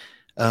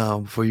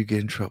before you get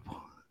in trouble.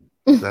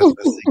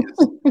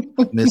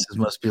 Mrs.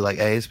 must be like,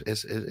 hey,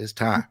 it's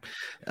time.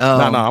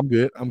 No, I'm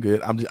good.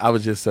 I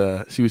was just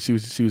she was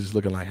just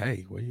looking like,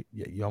 hey,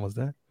 you almost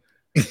done?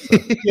 So,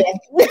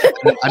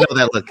 I know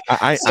that look.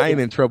 I ain't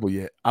in trouble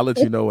yet. I'll let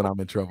you know when I'm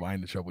in trouble. I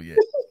ain't in trouble yet.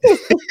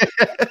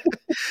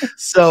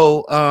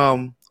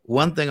 So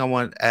one thing I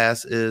want to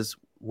ask is,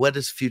 what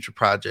is future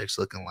projects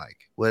looking like?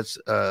 What's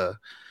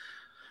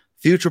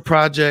future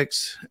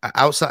projects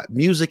outside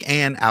music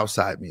and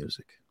outside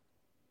music?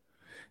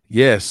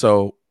 Yeah,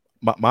 so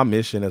my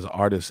mission as an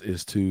artist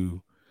is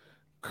to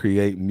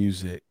create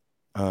music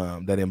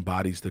that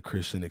embodies the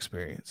Christian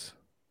experience.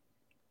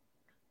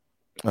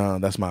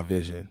 That's my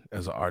vision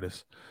as an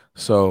artist.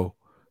 So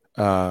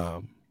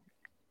some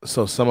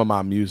of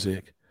my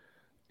music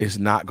is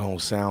not going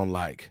to sound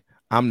like,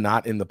 I'm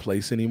not in the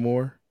place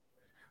anymore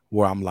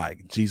where I'm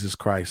like, Jesus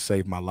Christ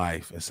saved my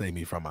life and saved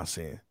me from my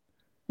sin.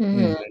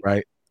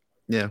 Right?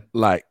 Yeah.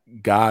 Like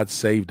God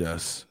saved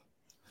us,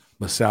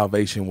 but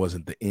salvation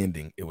wasn't the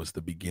ending. It was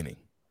the beginning.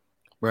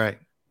 Right.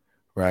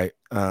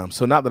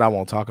 So not that I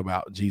won't talk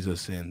about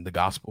Jesus and the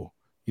gospel,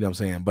 you know what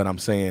I'm saying? But I'm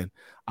saying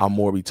I'll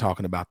more be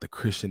talking about the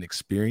Christian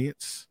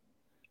experience.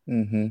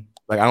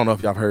 Like, I don't know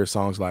if y'all have heard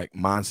songs like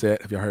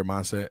Mindset. Have y'all heard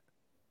Mindset?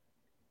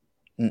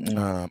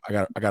 I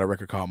got a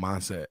record called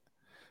Mindset.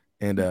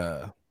 And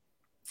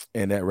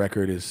that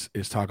record is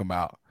talking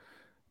about,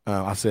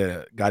 I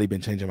said, God, he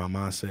been changing my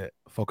mindset,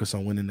 focus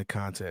on winning the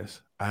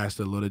contest. I asked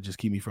the Lord to just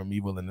keep me from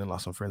evil and then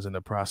lost some friends in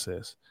the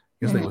process.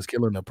 Because they was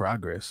killing the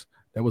progress.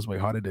 That was way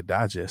harder to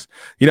digest.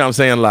 You know what I'm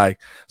saying? Like,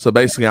 so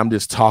basically I'm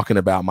just talking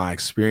about my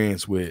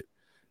experience with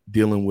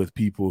dealing with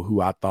people who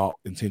I thought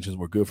intentions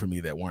were good for me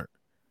that weren't.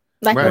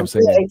 Like a real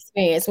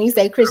experience. When you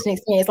say Christian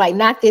experience, like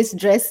not this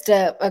dressed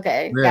up.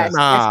 Okay. Yeah.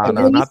 Gotcha.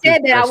 When you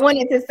said that, I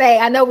wanted to say,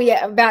 I know we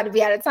are about to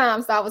be out of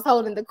time, so I was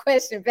holding the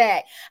question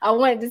back. I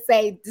wanted to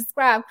say,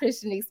 describe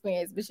Christian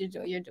experience, but you're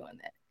doing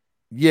that.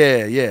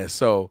 Yeah.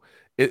 So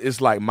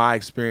it's like my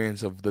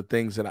experience of the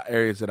things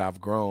areas that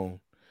I've grown,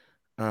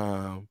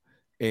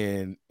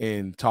 and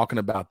talking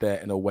about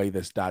that in a way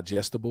that's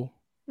digestible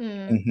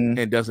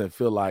and doesn't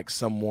feel like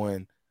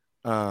someone.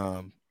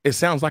 It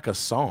sounds like a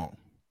song.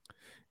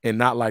 And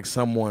not like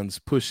someone's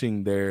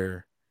pushing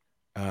their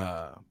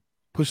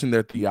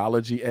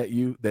theology at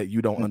you that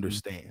you don't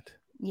understand.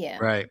 Yeah.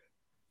 Right.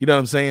 You know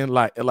what I'm saying?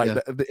 Like,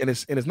 and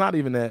it's not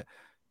even that.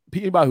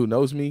 Anybody who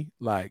knows me,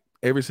 like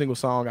every single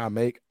song I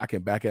make, I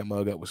can back that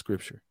mug up with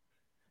scripture.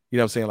 You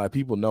know what I'm saying? Like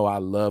people know I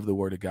love the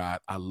word of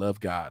God. I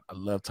love God. I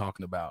love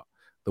talking about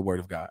the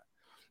word of God.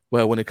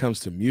 Well, when it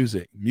comes to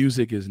music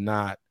is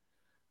not.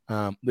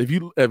 If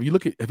you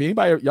look at,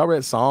 y'all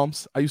read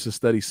Psalms? I used to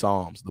study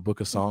Psalms, the book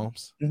of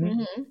Psalms.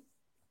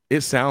 It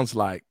sounds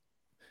like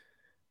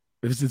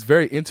it's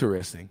very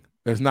interesting.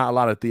 There's not a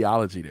lot of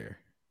theology there.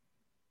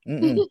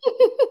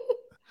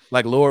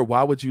 Like, Lord,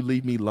 why would you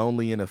leave me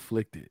lonely and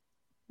afflicted?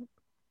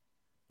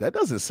 That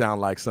doesn't sound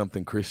like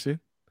something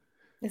Christian.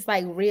 It's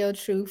like real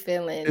true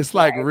feelings. It's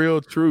like real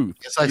truth.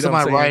 It's like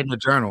somebody writing a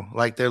journal.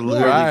 Like they're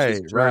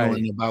literally just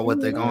journaling about what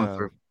they're going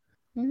through.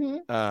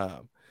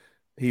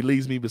 He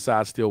leads me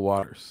beside still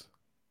waters.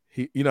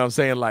 You know what I'm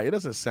saying? Like, it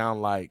doesn't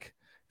sound like,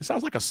 it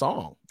sounds like a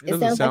song. It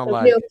sounds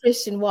like a real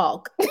Christian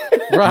walk.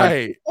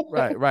 Right.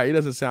 It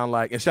doesn't sound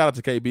like, and shout out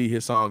to KB,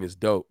 his song is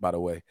dope, by the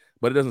way.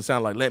 But it doesn't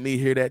sound like, let me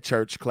hear that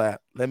church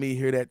clap. Let me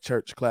hear that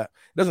church clap.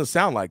 It doesn't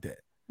sound like that.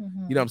 You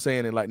know what I'm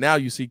saying? And like now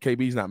you see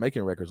KB's not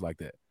making records like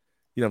that.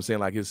 You know what I'm saying?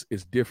 Like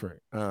it's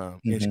different.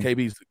 And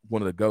KB's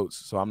one of the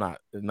GOATs, so I'm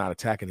not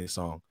attacking his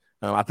song.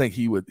 I think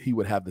he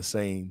would have the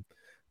same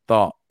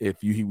thought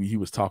if he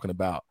was talking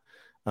about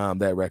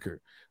that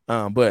record.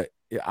 But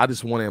I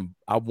just want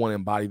to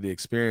embody the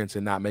experience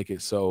and not make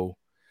it so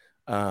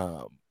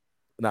hard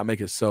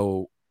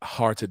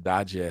to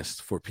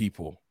digest for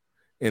people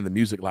in the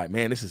music. Like,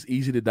 man, this is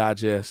easy to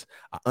digest.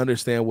 I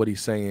understand what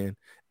he's saying,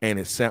 and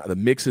the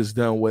mix is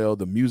done well.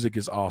 The music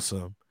is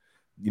awesome.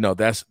 You know,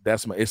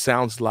 it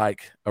sounds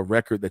like a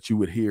record that you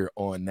would hear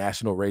on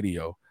national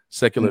radio,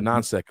 secular,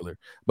 non-secular,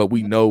 but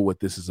we know what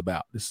this is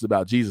about. This is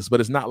about Jesus,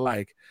 but it's not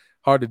like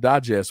hard to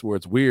digest where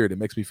it's weird. It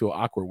makes me feel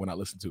awkward when I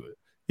listen to it.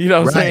 You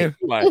know what I'm saying?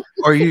 Like,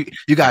 or you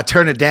got to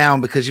turn it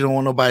down because you don't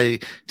want nobody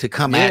to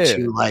come at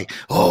you like,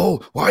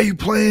 oh, why are you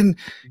playing?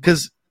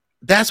 Because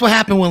that's what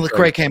happened when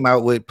Lecrae came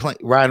out with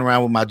riding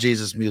around with my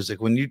Jesus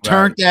music. When you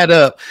turned that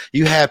up,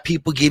 you have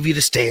people give you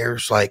the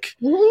stares like,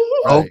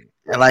 oh,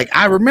 like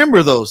I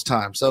remember those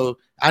times. So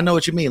I know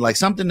what you mean. Like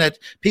something that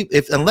people,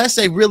 unless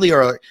they really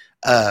are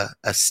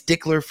a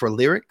stickler for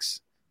lyrics,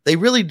 they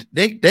would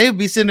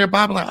be sitting there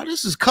bobbing like, oh,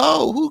 this is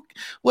cold.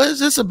 What is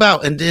this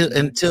about? And then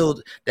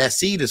until that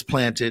seed is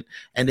planted,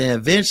 and then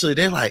eventually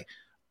they're like,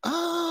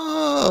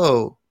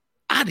 oh,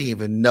 I didn't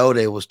even know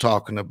they was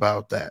talking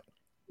about that.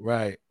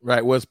 Right.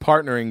 Was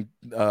partnering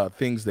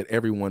things that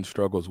everyone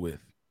struggles with.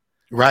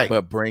 Right.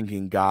 But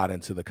bringing God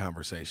into the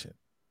conversation.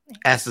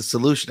 As the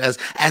solution, as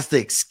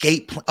the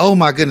escape. Oh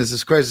my goodness,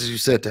 it's crazy you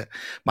said that.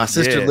 My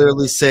sister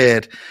literally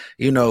said,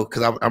 you know,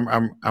 because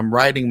I'm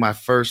writing my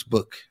first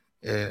book,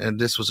 and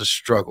this was a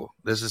struggle.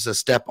 This is a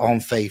step on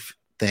faith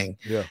thing.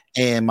 Yeah.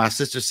 And my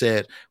sister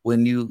said,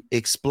 when you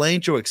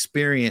explained your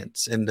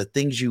experience and the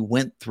things you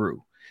went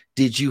through,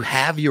 did you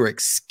have your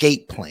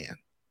escape plan?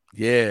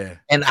 Yeah.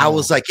 And I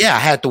was like, yeah, I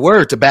had the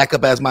word to back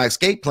up as my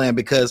escape plan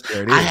because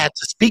I had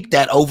to speak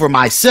that over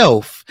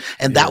myself.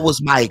 And that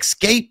was my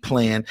escape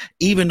plan,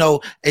 even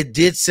though it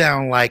did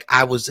sound like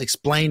I was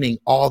explaining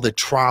all the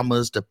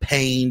traumas, the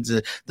pains,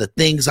 the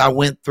things I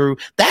went through.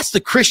 That's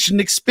the Christian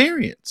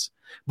experience.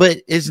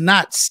 But it's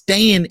not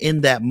staying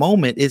in that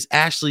moment. It's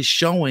actually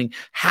showing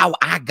how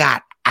I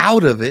got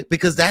out of it,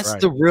 because that's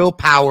the real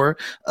power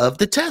of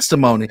the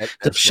testimony.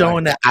 Of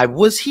showing that I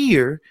was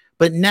here,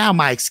 but now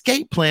my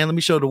escape plan, let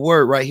me show the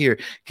word right here.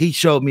 He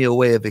showed me a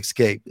way of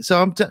escape.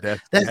 So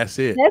that's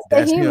it.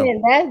 That's the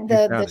human,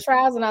 the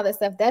trials and all that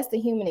stuff. That's the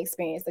human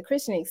experience. The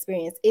Christian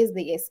experience is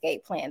the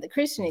escape plan. The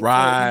Christian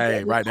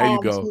experience. Right. There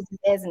you go.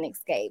 As an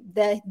escape.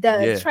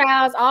 The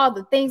trials, all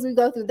the things we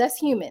go through, that's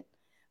human.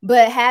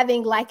 But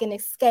having like an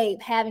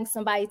escape, having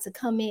somebody to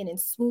come in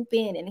and swoop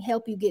in and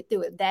help you get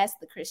through it, that's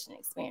the Christian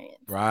experience.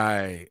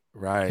 Right.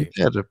 You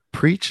got to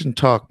preach and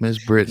talk,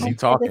 Miss Brittany. I'm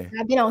talking.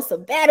 I've been on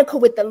sabbatical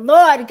with the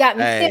Lord. It got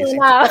me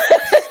feeling all.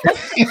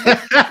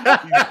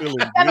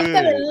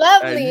 Feeling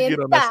lovely. You get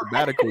on that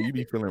sabbatical, you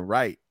be feeling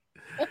right.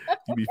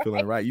 You be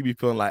feeling right. You be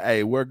feeling like,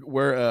 hey,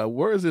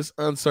 where is this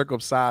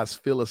uncircumcised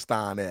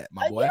Philistine at,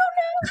 my boy?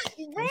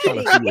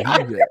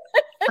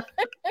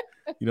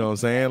 You know what I'm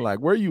saying? Like,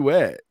 where you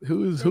at?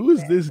 Who is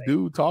this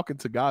dude talking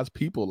to God's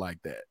people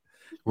like that?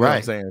 You know what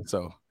I'm saying?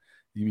 So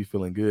you be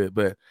feeling good.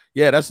 But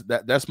yeah,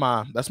 that's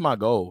my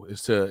goal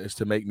is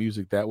to make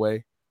music that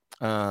way.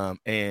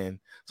 And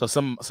so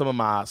some of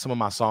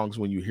my songs,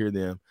 when you hear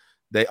them,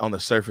 they on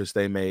the surface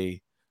they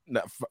may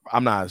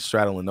I'm not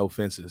straddling no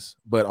fences,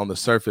 but on the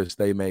surface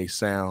they may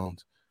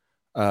sound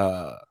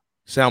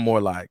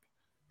more like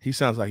he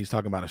sounds like he's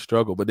talking about a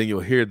struggle, but then you'll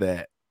hear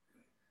that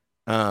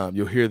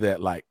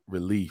like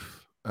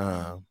relief.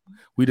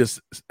 We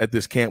just at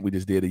this camp we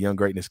just did a Young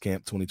Greatness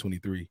Camp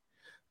 2023.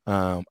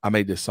 I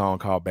made this song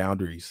called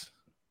Boundaries.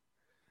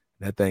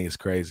 That thing is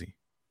crazy.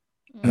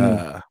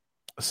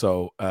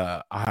 So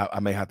I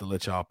may have to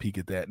let y'all peek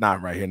at that.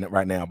 Not right here,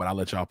 right now, but I'll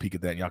let y'all peek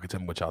at that and y'all can tell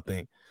me what y'all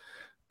think.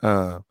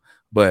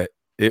 But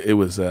it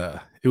was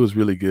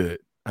really good.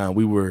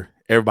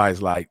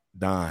 Everybody's like,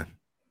 Don,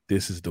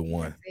 this is the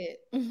one. You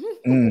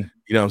know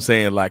what I'm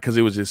saying? Like, cause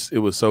it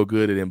was so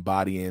good at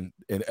embodying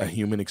a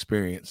human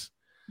experience,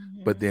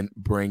 but then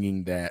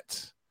bringing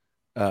that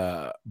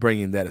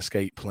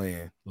escape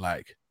plan,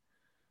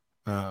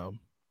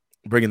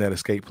 bringing that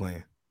escape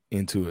plan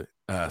into it.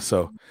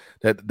 So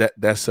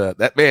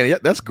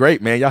that's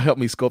great, man. Y'all helped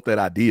me scope that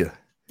idea.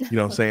 You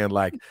know what I'm saying?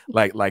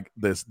 Like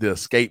the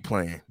escape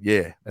plan.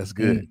 Yeah, that's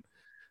good.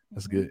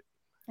 That's good.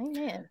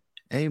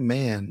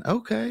 Amen.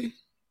 Okay.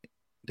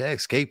 That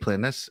escape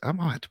plan. I'm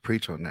gonna have to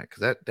preach on that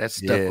because that's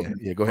stuck with me.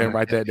 Yeah, go ahead and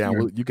write that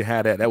down. You can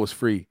have that. That was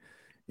free.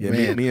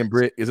 Yeah, me and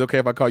Britt. Is it okay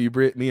if I call you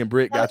Britt? Me and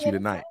Britt got you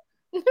tonight.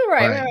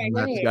 Right.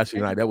 Got you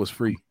tonight. That was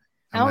free.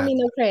 I don't need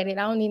no credit.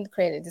 I don't need the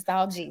credit. It's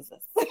all Jesus.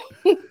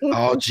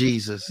 All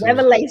Jesus.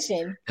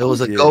 Revelation. It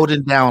was a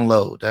golden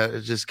download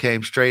that just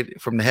came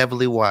straight from the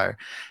heavenly wire.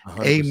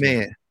 100%.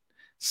 Amen.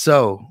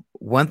 So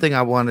one thing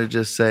I want to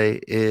just say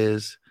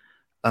is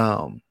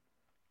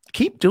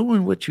keep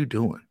doing what you're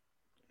doing,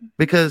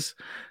 because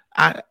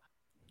I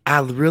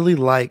really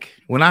like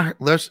when I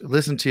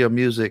listen to your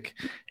music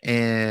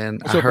and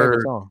What's I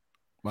heard song,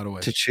 by the way,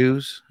 To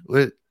Choose.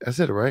 I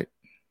said it right.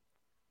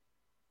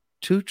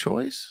 To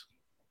Choice?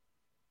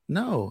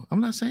 No, I'm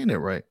not saying it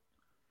right.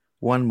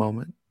 One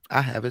moment.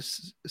 I have it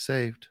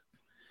saved.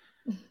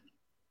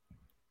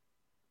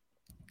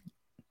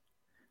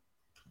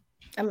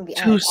 I'm gonna be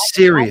Too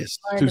serious.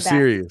 Too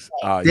serious.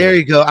 There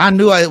you go. I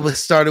knew I was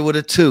started with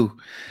a 2.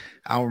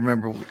 I don't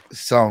remember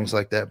songs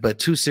like that, but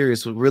Too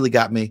Serious really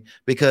got me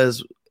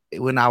because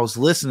when I was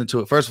listening to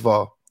it, first of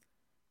all,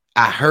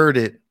 I heard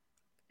it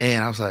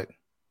and I was like,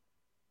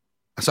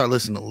 I started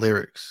listening to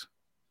lyrics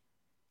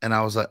and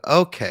I was like,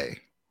 okay,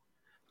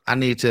 I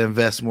need to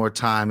invest more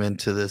time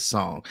into this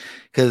song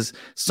because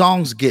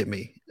songs get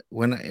me.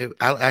 When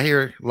I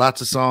hear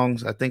lots of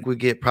songs, I think we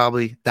get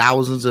probably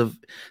thousands of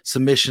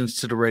submissions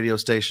to the radio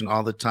station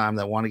all the time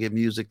that want to get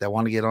music, that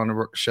want to get on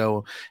the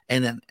show.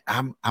 And then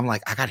I'm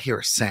like, I got to hear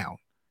a sound,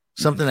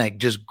 something that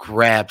just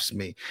grabs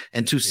me.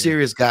 And Too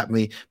Serious got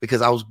me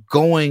because I was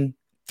going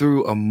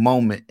through a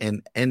moment.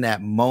 And in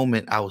that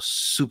moment, I was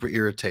super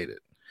irritated.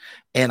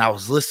 And I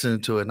was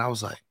listening to it and I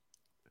was like,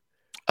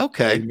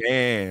 okay.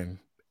 Amen.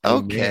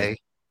 Okay.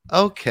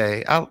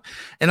 Okay.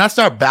 I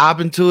start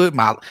bobbing to it,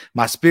 my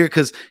spirit,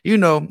 because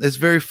it's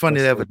very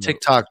funny. They have a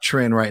TikTok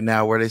trend right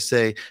now where they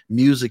say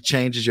music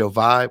changes your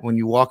vibe when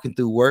you're walking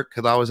through work,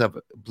 because I always have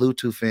a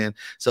Bluetooth in.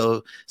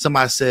 So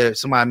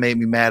somebody made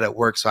me mad at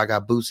work, so I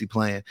got Bootsy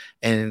playing,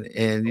 and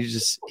you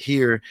just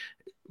hear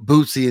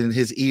Bootsy in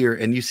his ear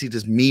and you see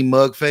this me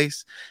mug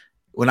face.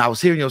 When I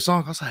was hearing your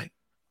song, I was like,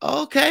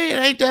 okay, it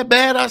ain't that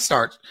bad. I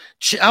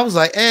was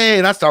like, hey,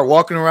 and I start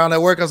walking around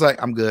at work. I was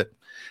like, I'm good.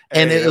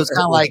 And it was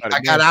kind of like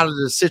I got out of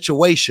the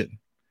situation,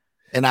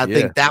 and I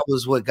think that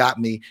was what got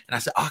me. And I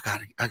said, "Oh,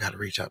 I got to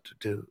reach out to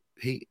dude.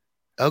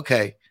 I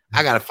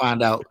got to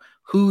find out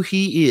who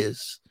he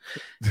is."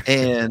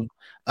 And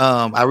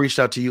I reached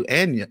out to you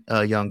and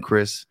young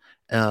Chris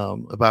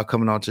about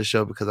coming on to the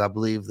show because I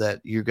believe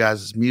that your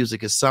guys'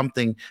 music is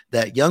something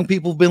that young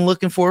people have been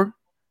looking for,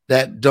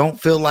 that don't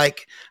feel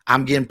like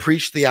I'm getting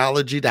preached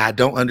theology that I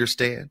don't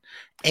understand.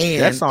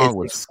 And that song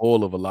was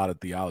full of a lot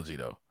of theology,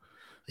 though.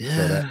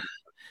 Yeah. So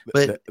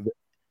but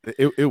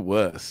it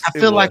was. I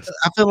feel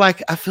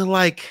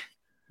like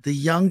the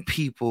young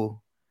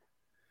people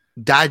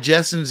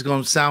digestion is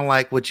going to sound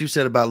like what you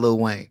said about Lil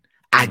Wayne.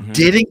 I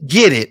didn't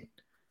get it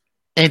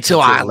until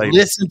I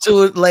listened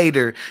to it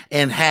later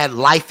and had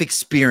life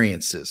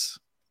experiences.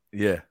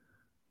 Yeah.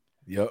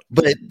 Yep.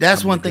 But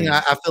that's one thing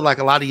I feel like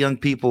a lot of young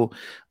people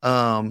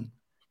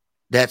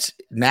that's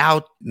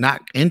now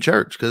not in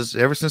church, because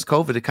ever since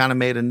COVID, it kind of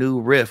made a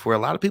new riff where a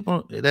lot of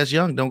people that's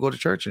young don't go to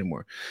church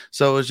anymore.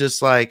 So it's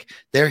just like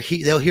they'll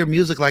hear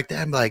music like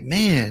that and be like,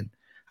 man,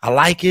 I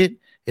like it.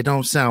 It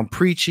don't sound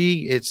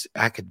preachy.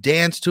 I could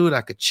dance to it.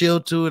 I could chill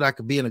to it. I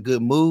could be in a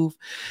good mood.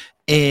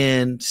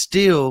 And it's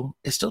still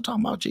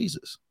talking about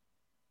Jesus.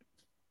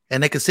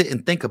 And they can sit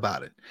and think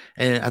about it.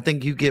 And I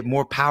think you get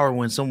more power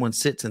when someone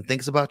sits and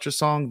thinks about your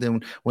song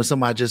than when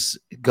somebody just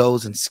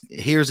goes and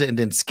hears it and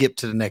then skip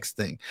to the next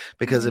thing,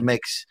 because it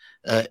makes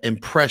an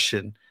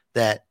impression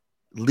that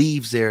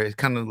leaves there. It's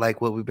kind of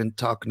like what we've been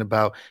talking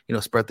about,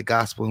 spread the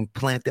gospel and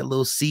plant that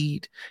little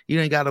seed. You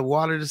ain't got to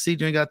water the seed.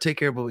 You ain't got to take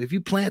care of it. But if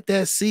you plant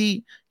that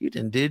seed, you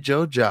done did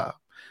your job.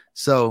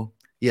 So,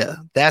 yeah,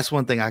 that's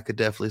one thing I could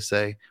definitely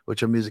say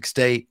with your music.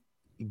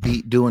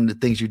 Be doing the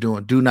things you're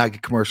doing. Do not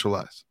get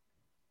commercialized.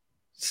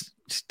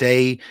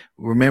 stay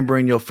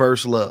remembering your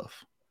first love.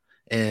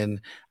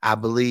 And I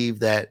believe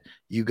that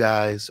you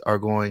guys are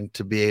going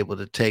to be able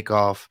to take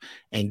off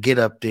and get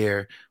up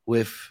there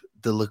with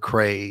the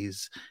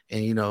Lecraes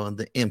and, you know, and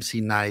the MC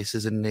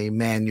Nices and the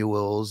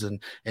Emmanuels and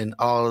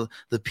all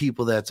the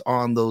people that's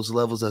on those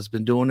levels that's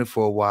been doing it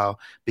for a while,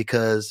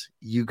 because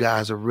you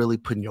guys are really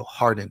putting your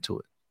heart into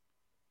it.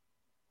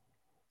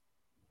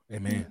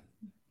 Amen.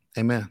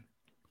 Amen.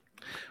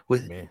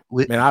 Man,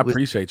 I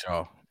appreciate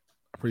y'all. I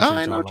appreciate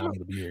y'all allowing me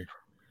to be here.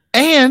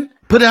 And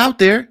put it out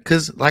there,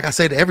 because like I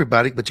say to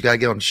everybody, but you got to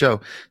get on the show.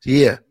 So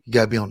yeah, you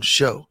got to be on the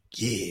show.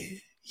 Yeah.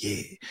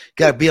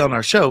 Got to be on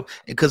our show.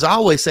 Because I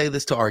always say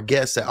this to our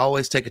guests that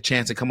always take a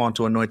chance and come on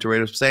to Anointed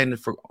Radio. I'm saying it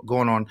for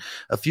going on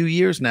a few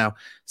years now,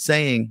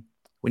 saying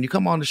when you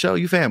come on the show,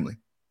 you family.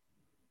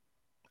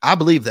 I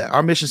believe that.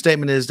 Our mission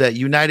statement is that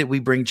united we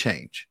bring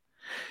change.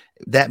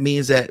 That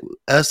means that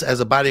us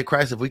as a body of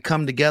Christ, if we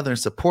come together and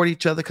support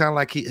each other, kind of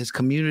like his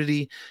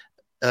community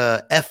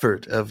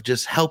effort of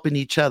just helping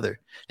each other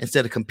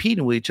instead of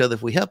competing with each other.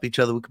 If we help each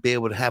other, we could be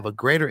able to have a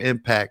greater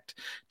impact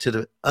to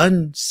the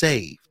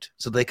unsaved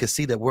so they can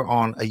see that we're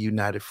on a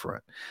united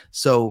front.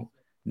 So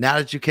now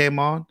that you came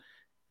on,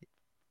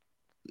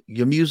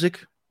 your music,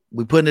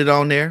 we putting it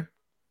on there.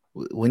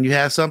 When you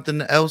have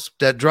something else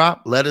that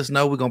drop, let us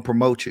know. We're going to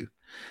promote you.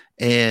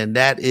 And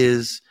that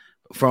is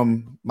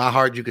from my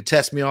heart. You could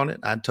test me on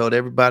it. I told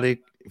everybody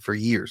for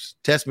years,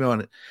 test me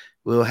on it.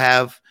 We'll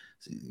have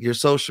your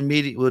social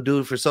media. We'll do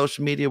it for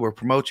social media. We'll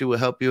promote you. We'll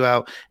help you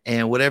out.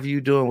 And whatever you're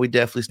doing, we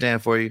definitely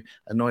stand for you.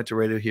 Anointed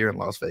Radio here in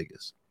Las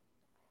Vegas.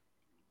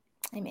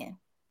 Amen.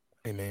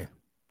 Amen.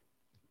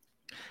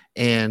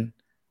 And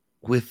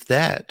with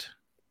that,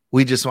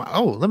 we just want,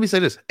 let me say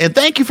this. And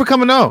thank you for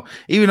coming on.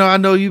 Even though I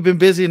know you've been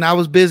busy and I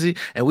was busy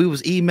and we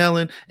was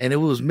emailing and it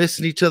was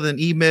missing each other in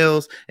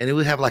emails, and it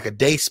would have like a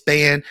day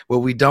span where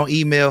we don't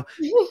email.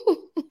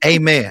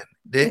 Amen.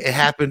 It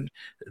happened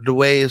the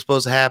way it's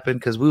supposed to happen,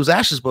 because we was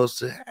actually supposed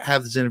to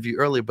have this interview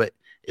earlier, but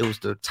it was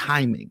the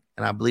timing.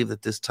 And I believe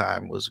that this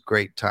time was a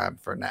great time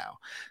for now.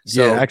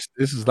 So yeah, actually,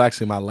 this is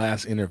actually my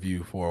last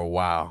interview for a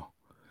while.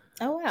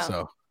 Oh,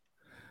 wow.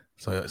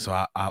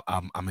 So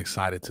I'm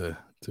excited to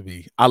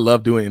be. I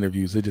love doing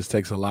interviews. It just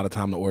takes a lot of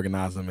time to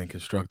organize them and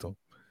construct them.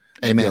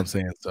 Amen. You know what I'm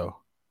saying?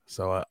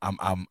 So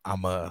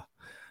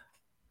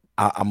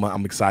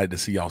I'm excited to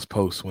see y'all's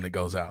posts when it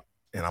goes out,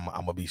 and I'm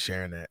gonna be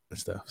sharing that and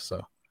stuff.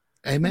 So,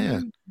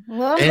 amen.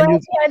 Well, I'm glad you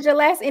had your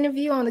last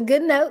interview on a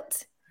good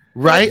note.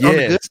 Right? On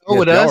a good note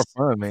with y'all us.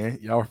 Y'all are fun, man.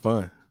 Y'all are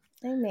fun.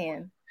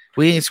 Amen.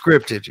 We ain't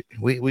scripted.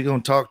 We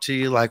gonna talk to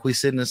you like we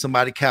sitting in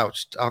somebody's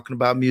couch talking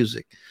about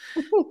music.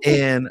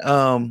 And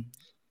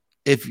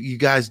if you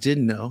guys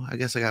didn't know, I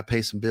guess I got to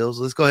pay some bills.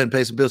 Let's go ahead and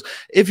pay some bills.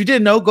 If you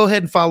didn't know, go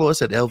ahead and follow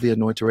us at LV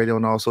Anointed Radio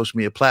on all social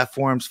media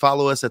platforms.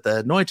 Follow us at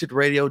the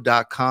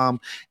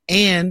anointedradio.com.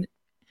 And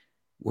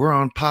we're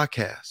on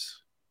podcasts.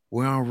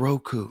 We're on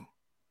Roku.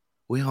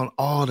 We're on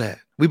all that.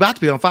 We're about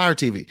to be on Fire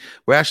TV.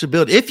 We're actually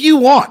building. If you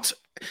want,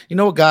 you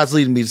know what God's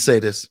leading me to say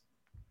this.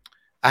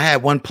 I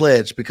had one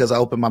pledge because I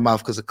opened my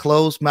mouth, because a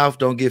closed mouth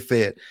don't get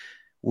fed.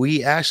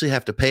 We actually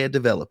have to pay a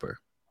developer.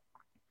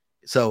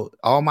 So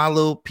all my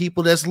little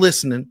people that's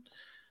listening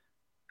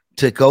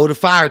to go to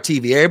Fire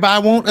TV.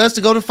 Everybody want us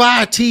to go to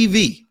Fire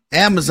TV,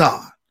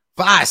 Amazon,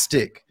 Fire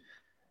Stick,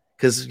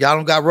 because y'all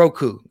don't got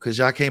Roku, because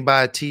y'all can't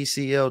buy a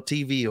TCL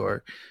TV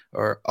or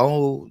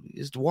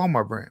it's the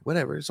Walmart brand,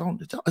 whatever. It's on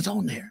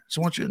there. So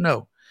I want you to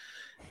know.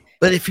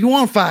 But if you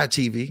want Fire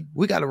TV,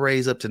 we got to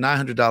raise up to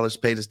 $900 to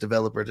pay this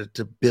developer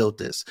to build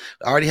this.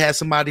 I already had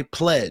somebody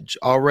pledge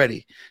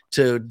already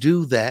to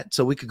do that,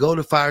 so we could go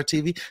to Fire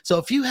TV. So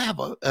if you have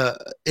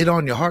it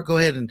on your heart, go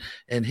ahead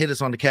and hit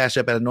us on the Cash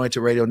App at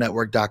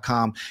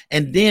anointedradionetwork.com.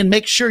 And then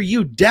make sure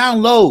you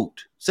download,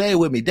 say it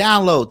with me,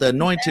 download the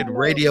Anointed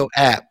Radio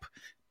app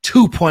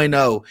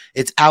 2.0.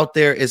 It's out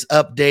there. It's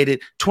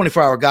updated.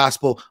 24-hour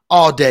gospel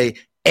all day.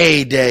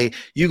 A day.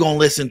 You're gonna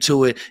listen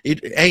to it.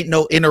 It ain't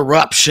no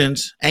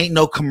interruptions, ain't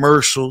no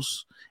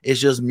commercials. It's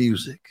just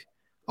music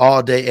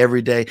all day,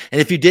 every day.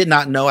 And if you did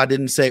not know, I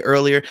didn't say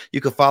earlier,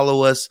 you can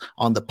follow us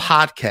on the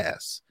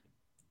podcast.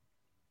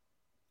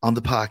 On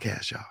the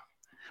podcast, y'all.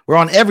 We're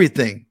on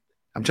everything.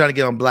 I'm trying to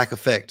get on Black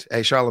Effect.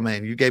 Hey,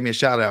 Charlamagne, you gave me a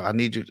shout out. I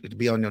need you to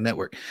be on your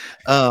network.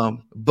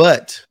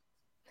 But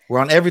we're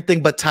on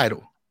everything but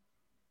Tidal.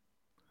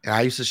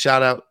 I used to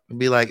shout out and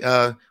be like,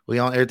 we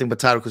on everything but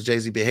Tidal because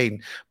Jay-Z be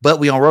hating. But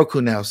we on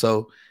Roku now,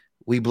 so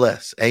we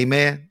bless.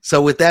 Amen.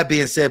 So with that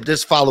being said,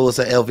 just follow us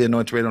at LV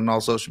Anointed Radio on all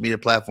social media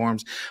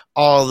platforms,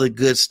 all the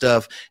good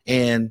stuff.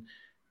 And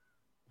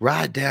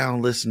ride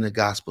down, listen to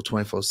gospel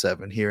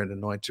 24/7 here in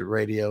Anointed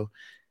Radio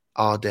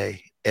all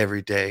day,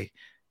 every day.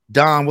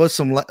 Don, what's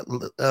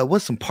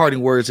some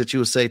parting words that you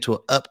would say to an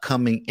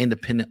upcoming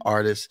independent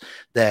artist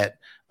that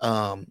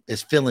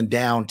is feeling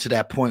down to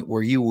that point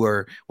where you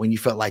were when you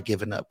felt like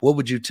giving up? What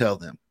would you tell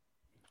them?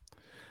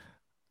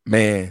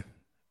 Man,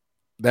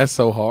 that's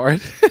so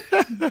hard.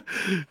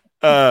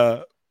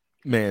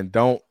 Man,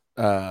 don't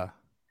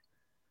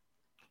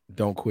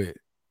quit.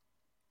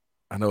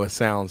 I know it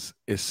sounds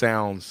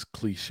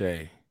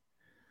cliche,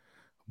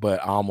 but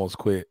I almost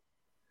quit.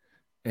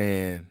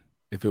 And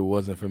if it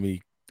wasn't for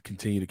me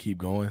continue to keep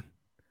going,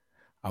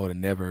 I would have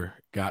never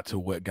got to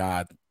what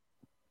God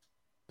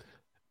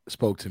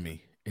spoke to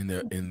me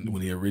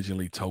when he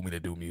originally told me to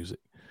do music.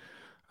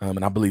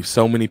 And I believe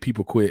so many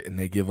people quit and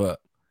they give up.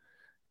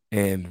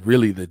 And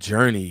really the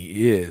journey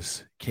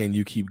is, can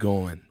you keep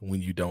going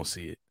when you don't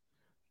see it?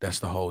 That's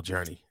the whole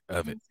journey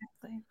of it.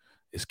 Exactly.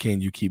 Is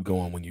can you keep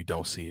going when you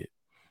don't see it?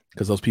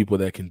 Because those people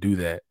that can do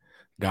that,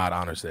 God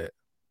honors that.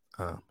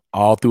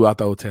 All throughout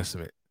the Old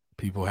Testament,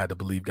 people had to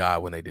believe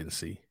God when they didn't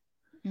see.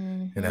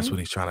 And that's what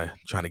he's trying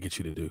to get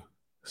you to do.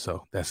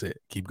 So that's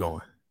it. Keep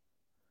going.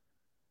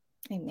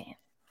 Amen.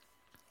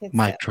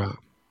 Mic drop.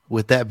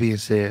 With that being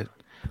said,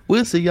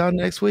 we'll see y'all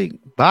next week.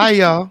 Bye,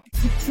 y'all.